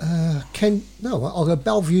go Kent. No, I'll go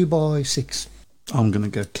Bellevue by 6. I'm going to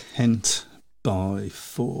go Kent by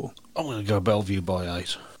 4. I'm going to go Bellevue by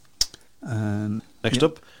 8. And next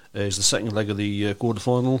up is the second leg of the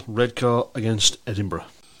quarter-final, Redcar against Edinburgh.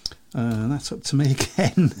 That's up to me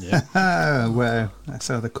again. Yeah. Well, that's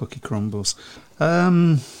how the cookie crumbles.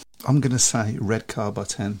 I'm going to say Redcar by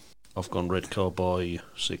 10. I've gone Redcar by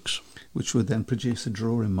 6. Which would then produce a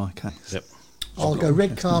draw in my case. Yep. I'll go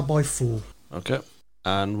Redcar by 4. Okay.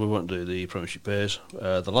 And we won't do the Premiership pairs.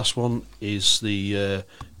 The last one is the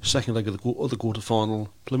second leg of the other quarter-final,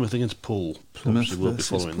 Plymouth against Poole. Obviously, we'll be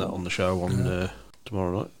following that on the show on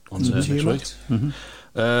tomorrow night, on next week.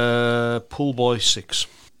 Poole by 6.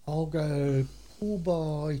 I'll go Poole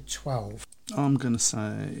by 12. I'm going to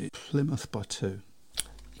say Plymouth by 2. You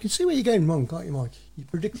can see where you're going wrong, can't you, Mike? You're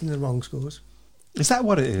predicting the wrong scores. Is that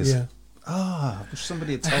what it is? Yeah. I wish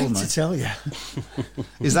somebody had I told hate me. to tell you.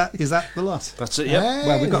 Is that the lot? That's it, yeah.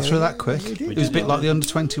 Well, we got through that quick. We It was a bit like the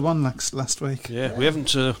under-21 last week. Yeah, we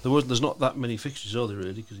haven't. There's not that many fixtures, are there,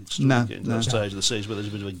 really? Because it's still getting to that stage of the season where there's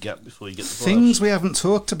a bit of a gap before you get the playoffs. Things we haven't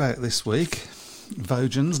talked about this week.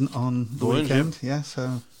 Vojans on the weekend. Yep. Yeah,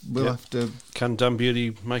 so we'll have to... Can Dan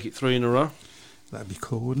Beauty make it 3 in a row? That'd be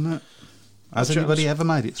cool, wouldn't it? Has anybody ever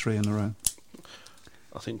made it 3 in a row?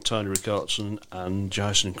 I think Tony Rickardsson and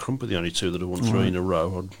Jason Crump are the only 2 that have won 3 in a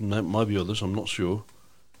row. Maybe others, I'm not sure.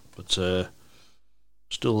 But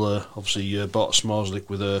still, obviously, Bart Smarslik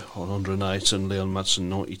with 108 and Leon Madsen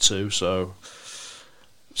 92. So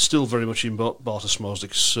still very much in Bart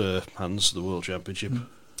Smarslik's hands, the World Championship.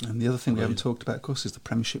 And the other thing we haven't talked about, of course, is the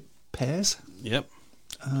Premiership pairs. Yep.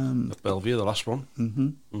 At Bellevue, the last one.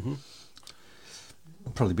 Mm-hmm.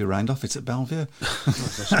 I'll probably be round off. It's at Bellevue.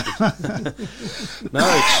 No,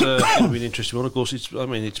 it's going to be an interesting one. Of course, it's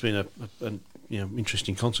been an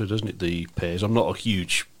interesting concert, hasn't it? The pairs. I'm not a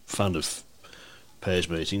huge fan of pairs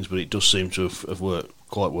meetings, but it does seem to have worked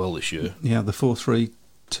quite well this year. Yeah, the 4-3-2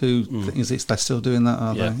 thing, is it? They're still doing that,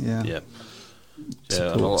 are they? Yeah.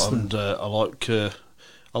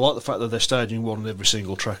 I like the fact that they're staging one on every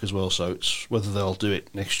single track as well. So it's whether they'll do it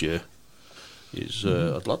next year.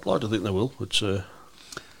 I'd like to think they will, but.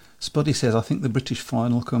 Spuddy says, I think the British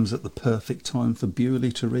final comes at the perfect time for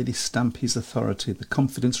Bewley to really stamp his authority. The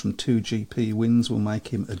confidence from 2 GP wins will make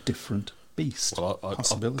him a different beast. Well, I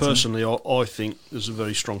personally, I think there's a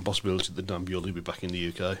very strong possibility that Dan Bewley will be back in the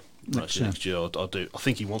UK next year. I do. I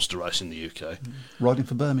think he wants to race in the UK. Riding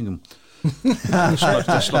for Birmingham.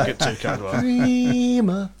 Let's not get too carried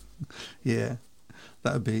away. Yeah,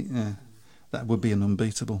 that would be an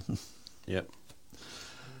unbeatable. Yep.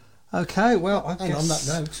 Okay, well, I guess on that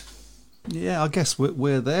note, yeah, I guess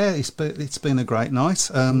we're there. It's been a great night.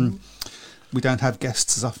 We don't have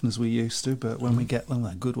guests as often as we used to, but when we get them,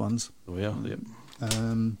 they're good ones. We are. Yep.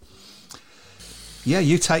 Yeah,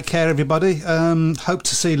 you take care, everybody. Hope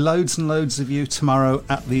to see loads and loads of you tomorrow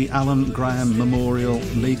at the Alan Graham Memorial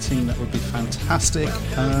meeting. That would be fantastic.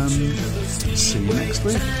 See you next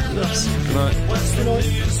week. Yes. Good night.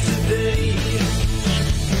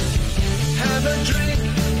 Have a drink.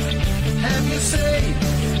 Have you say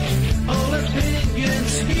all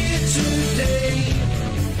opinions here today?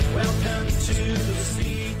 Welcome to the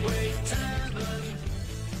Speedway Tavern.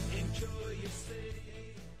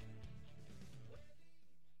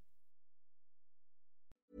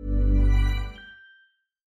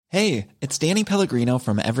 Hey, it's Danny Pellegrino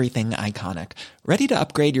from Everything Iconic. Ready to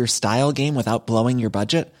upgrade your style game without blowing your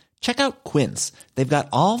budget? Check out Quince. They've got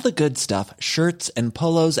all the good stuff, shirts and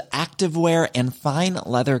polos, activewear, and fine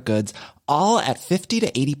leather goods, all at 50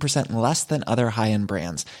 to 80% less than other high-end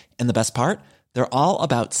brands. And the best part? They're all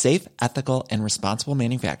about safe, ethical, and responsible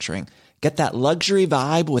manufacturing. Get that luxury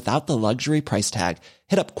vibe without the luxury price tag.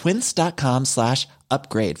 Hit up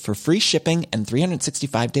quince.com/upgrade for free shipping and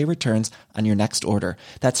 365-day returns on your next order.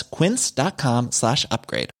 That's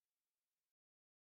quince.com/upgrade.